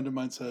time. A friend of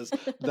mine says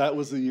that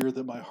was the year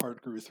that my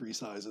heart grew 3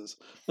 sizes.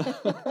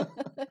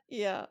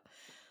 Yeah,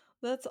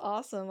 that's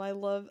awesome. I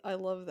love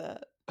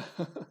that.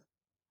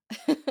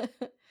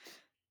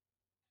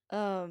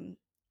 um,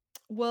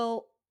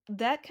 well,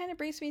 that kind of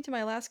brings me to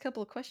my last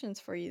couple of questions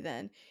for you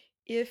then.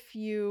 If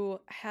you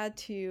had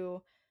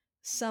to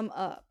sum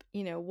up,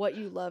 what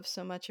you love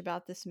so much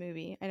about this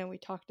movie. I know we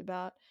talked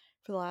about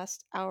for the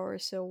last hour or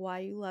so why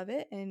you love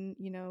it and,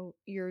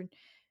 your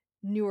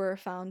newer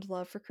found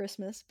love for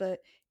Christmas, but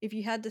if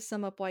you had to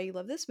sum up why you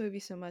love this movie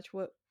so much,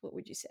 what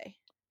would you say?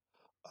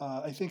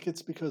 I think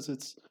it's because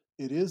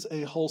it is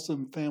a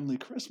wholesome family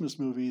Christmas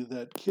movie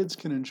that kids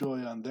can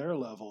enjoy on their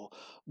level,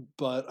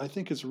 but I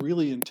think it's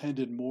really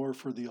intended more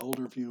for the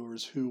older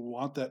viewers who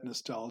want that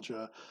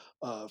nostalgia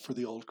for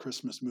the old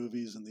Christmas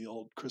movies and the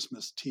old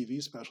Christmas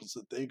TV specials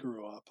that they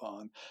grew up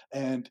on.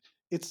 And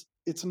it's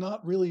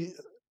not really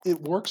it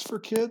works for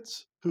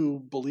kids who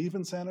believe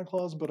in Santa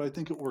Claus, but I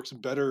think it works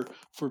better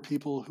for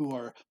people who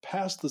are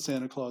past the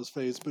Santa Claus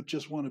phase but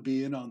just want to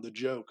be in on the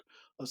joke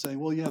of saying,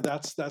 well, yeah,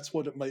 that's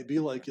what it might be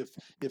like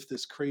if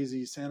this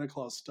crazy Santa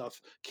Claus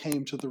stuff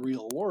came to the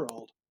real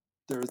world.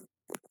 There,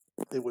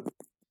 they would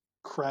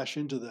crash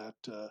into that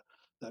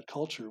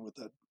culture with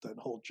that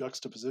whole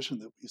juxtaposition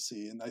that we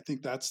see, and I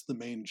think that's the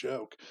main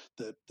joke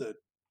that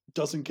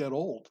doesn't get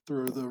old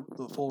through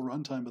the full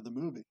runtime of the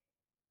movie,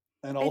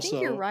 and I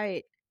think you're also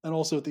right. and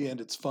also at the end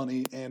it's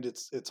funny and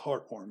it's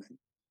heartwarming.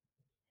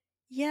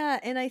 Yeah,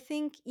 and I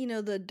think,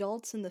 the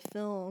adults in the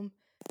film,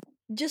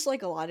 just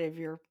like a lot of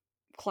your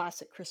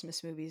classic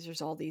Christmas movies,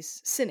 there's all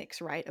these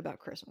cynics, right, about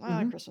Christmas.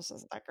 Ah, Hmm. Christmas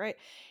isn't that great.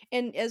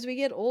 And as we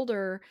get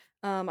older,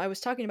 I was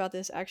talking about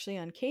this actually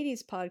on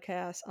Katie's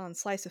podcast on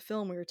Slice of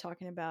Film. We were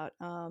talking about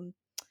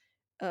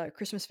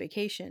Christmas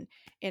Vacation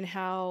and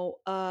how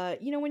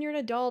when you're an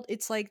adult,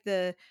 it's like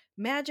the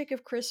magic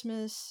of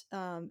Christmas,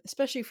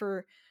 especially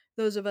for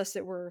those of us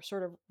that were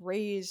sort of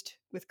raised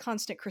with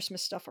constant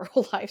Christmas stuff our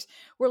whole lives.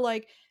 We're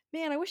like,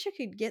 man, I wish I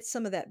could get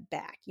some of that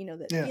back.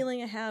 That Yeah,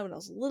 feeling I had when I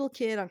was a little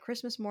kid on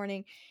Christmas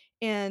morning.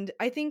 And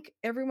I think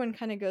everyone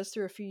kind of goes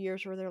through a few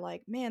years where they're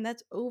like, man,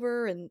 that's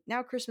over, and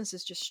now Christmas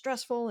is just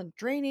stressful and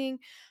draining.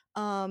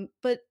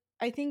 But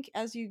I think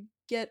as you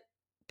get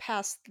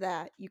past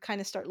that, you kind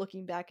of start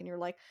looking back and you're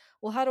like,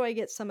 well, how do I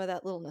get some of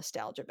that little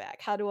nostalgia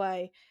back? How do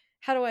I,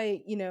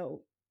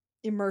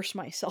 immerse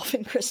myself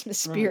in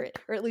Christmas right. spirit,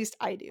 or at least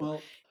I do.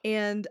 Well,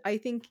 And I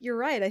think you're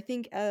right. I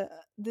think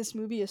this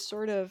movie is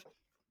sort of,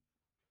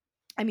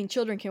 I mean,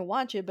 children can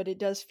watch it, but it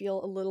does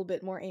feel a little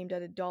bit more aimed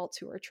at adults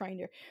who are trying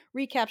to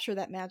recapture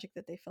that magic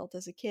that they felt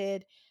as a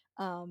kid.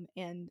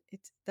 And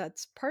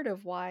that's part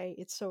of why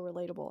it's so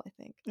relatable, I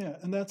think. yeah,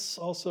 and that's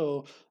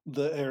also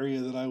the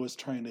area that I was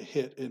trying to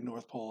hit in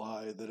North Pole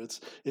High. That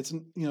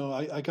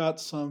I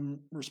got some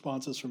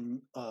responses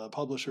from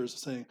publishers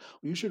saying,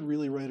 well, you should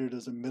really write it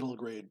as a middle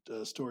grade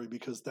story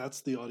because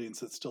that's the audience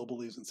that still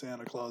believes in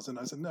Santa Claus. And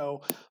I said, no,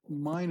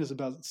 mine is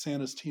about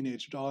Santa's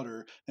teenage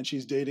daughter, and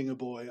she's dating a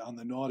boy on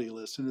the naughty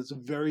list, and it's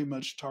very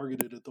much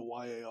targeted at the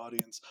YA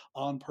audience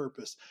on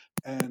purpose.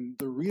 And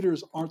the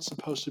readers aren't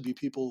supposed to be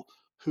people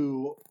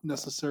who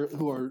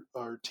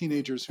are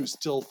teenagers who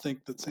still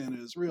think that Santa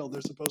is real.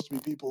 They're supposed to be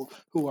people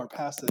who are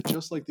past that,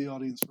 just like the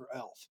audience for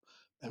Elf,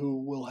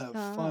 who will have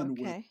Oh, fun with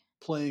okay.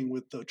 playing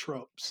with the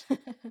tropes.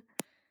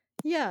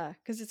 Yeah,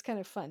 because it's kind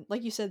of fun.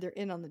 Like you said, they're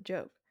in on the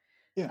joke.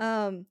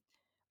 Yeah. Um,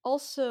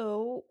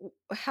 Also,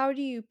 how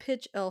do you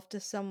pitch Elf to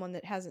someone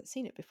that hasn't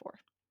seen it before?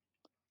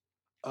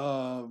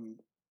 Um,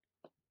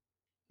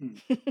 hmm.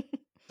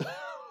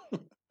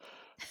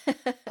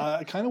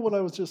 Kind of what I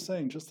was just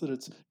saying, just that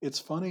it's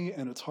funny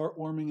and it's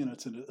heartwarming and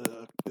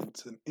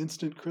it's an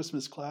instant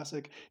Christmas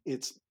classic.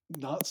 It's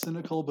not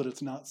cynical, but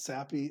it's not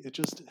sappy. It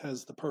just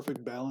has the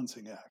perfect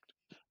balancing act,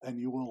 and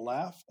you will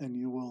laugh and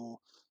you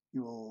will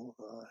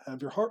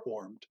have your heart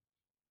warmed.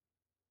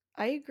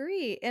 I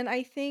agree. And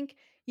I think,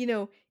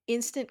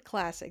 instant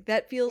classic,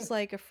 that Yeah, feels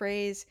like a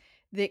phrase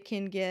that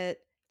can get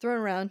thrown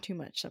around too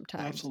much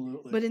sometimes.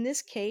 absolutely. But in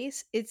this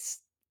case,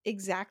 it's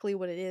exactly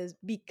what it is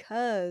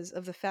because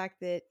of the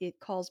fact that it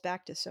calls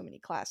back to so many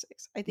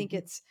classics. I think Hmm.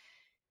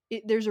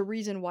 there's a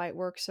reason why it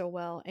works so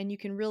well, and you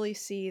can really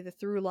see the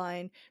through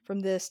line from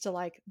this to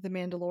like The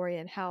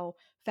Mandalorian, how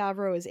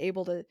Favreau is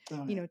able to,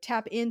 Oh yeah.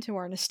 tap into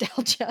our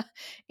nostalgia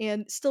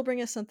and still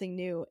bring us something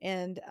new.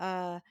 And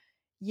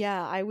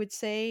yeah, I would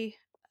say,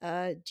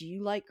 do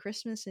you like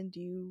Christmas and do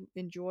you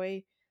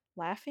enjoy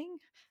laughing?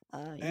 You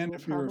And will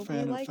if you're a probably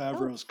fan of like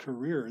Favreau's both.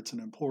 career, it's an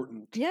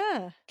important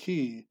Yeah,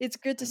 key. it's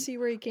good to And see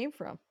where he came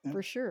from, yeah,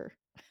 for sure.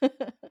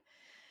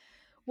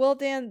 Well,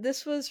 Dan,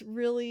 this was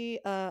really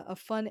a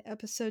fun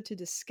episode to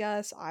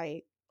discuss.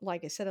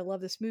 Like I said, I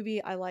love this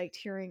movie. I liked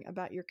hearing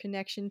about your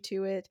connection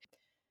to it.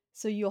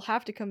 So you'll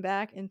have to come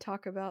back and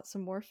talk about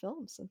some more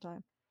films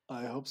sometime.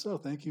 I hope so.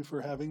 Thank you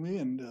for having me,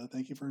 and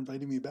thank you for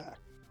inviting me back.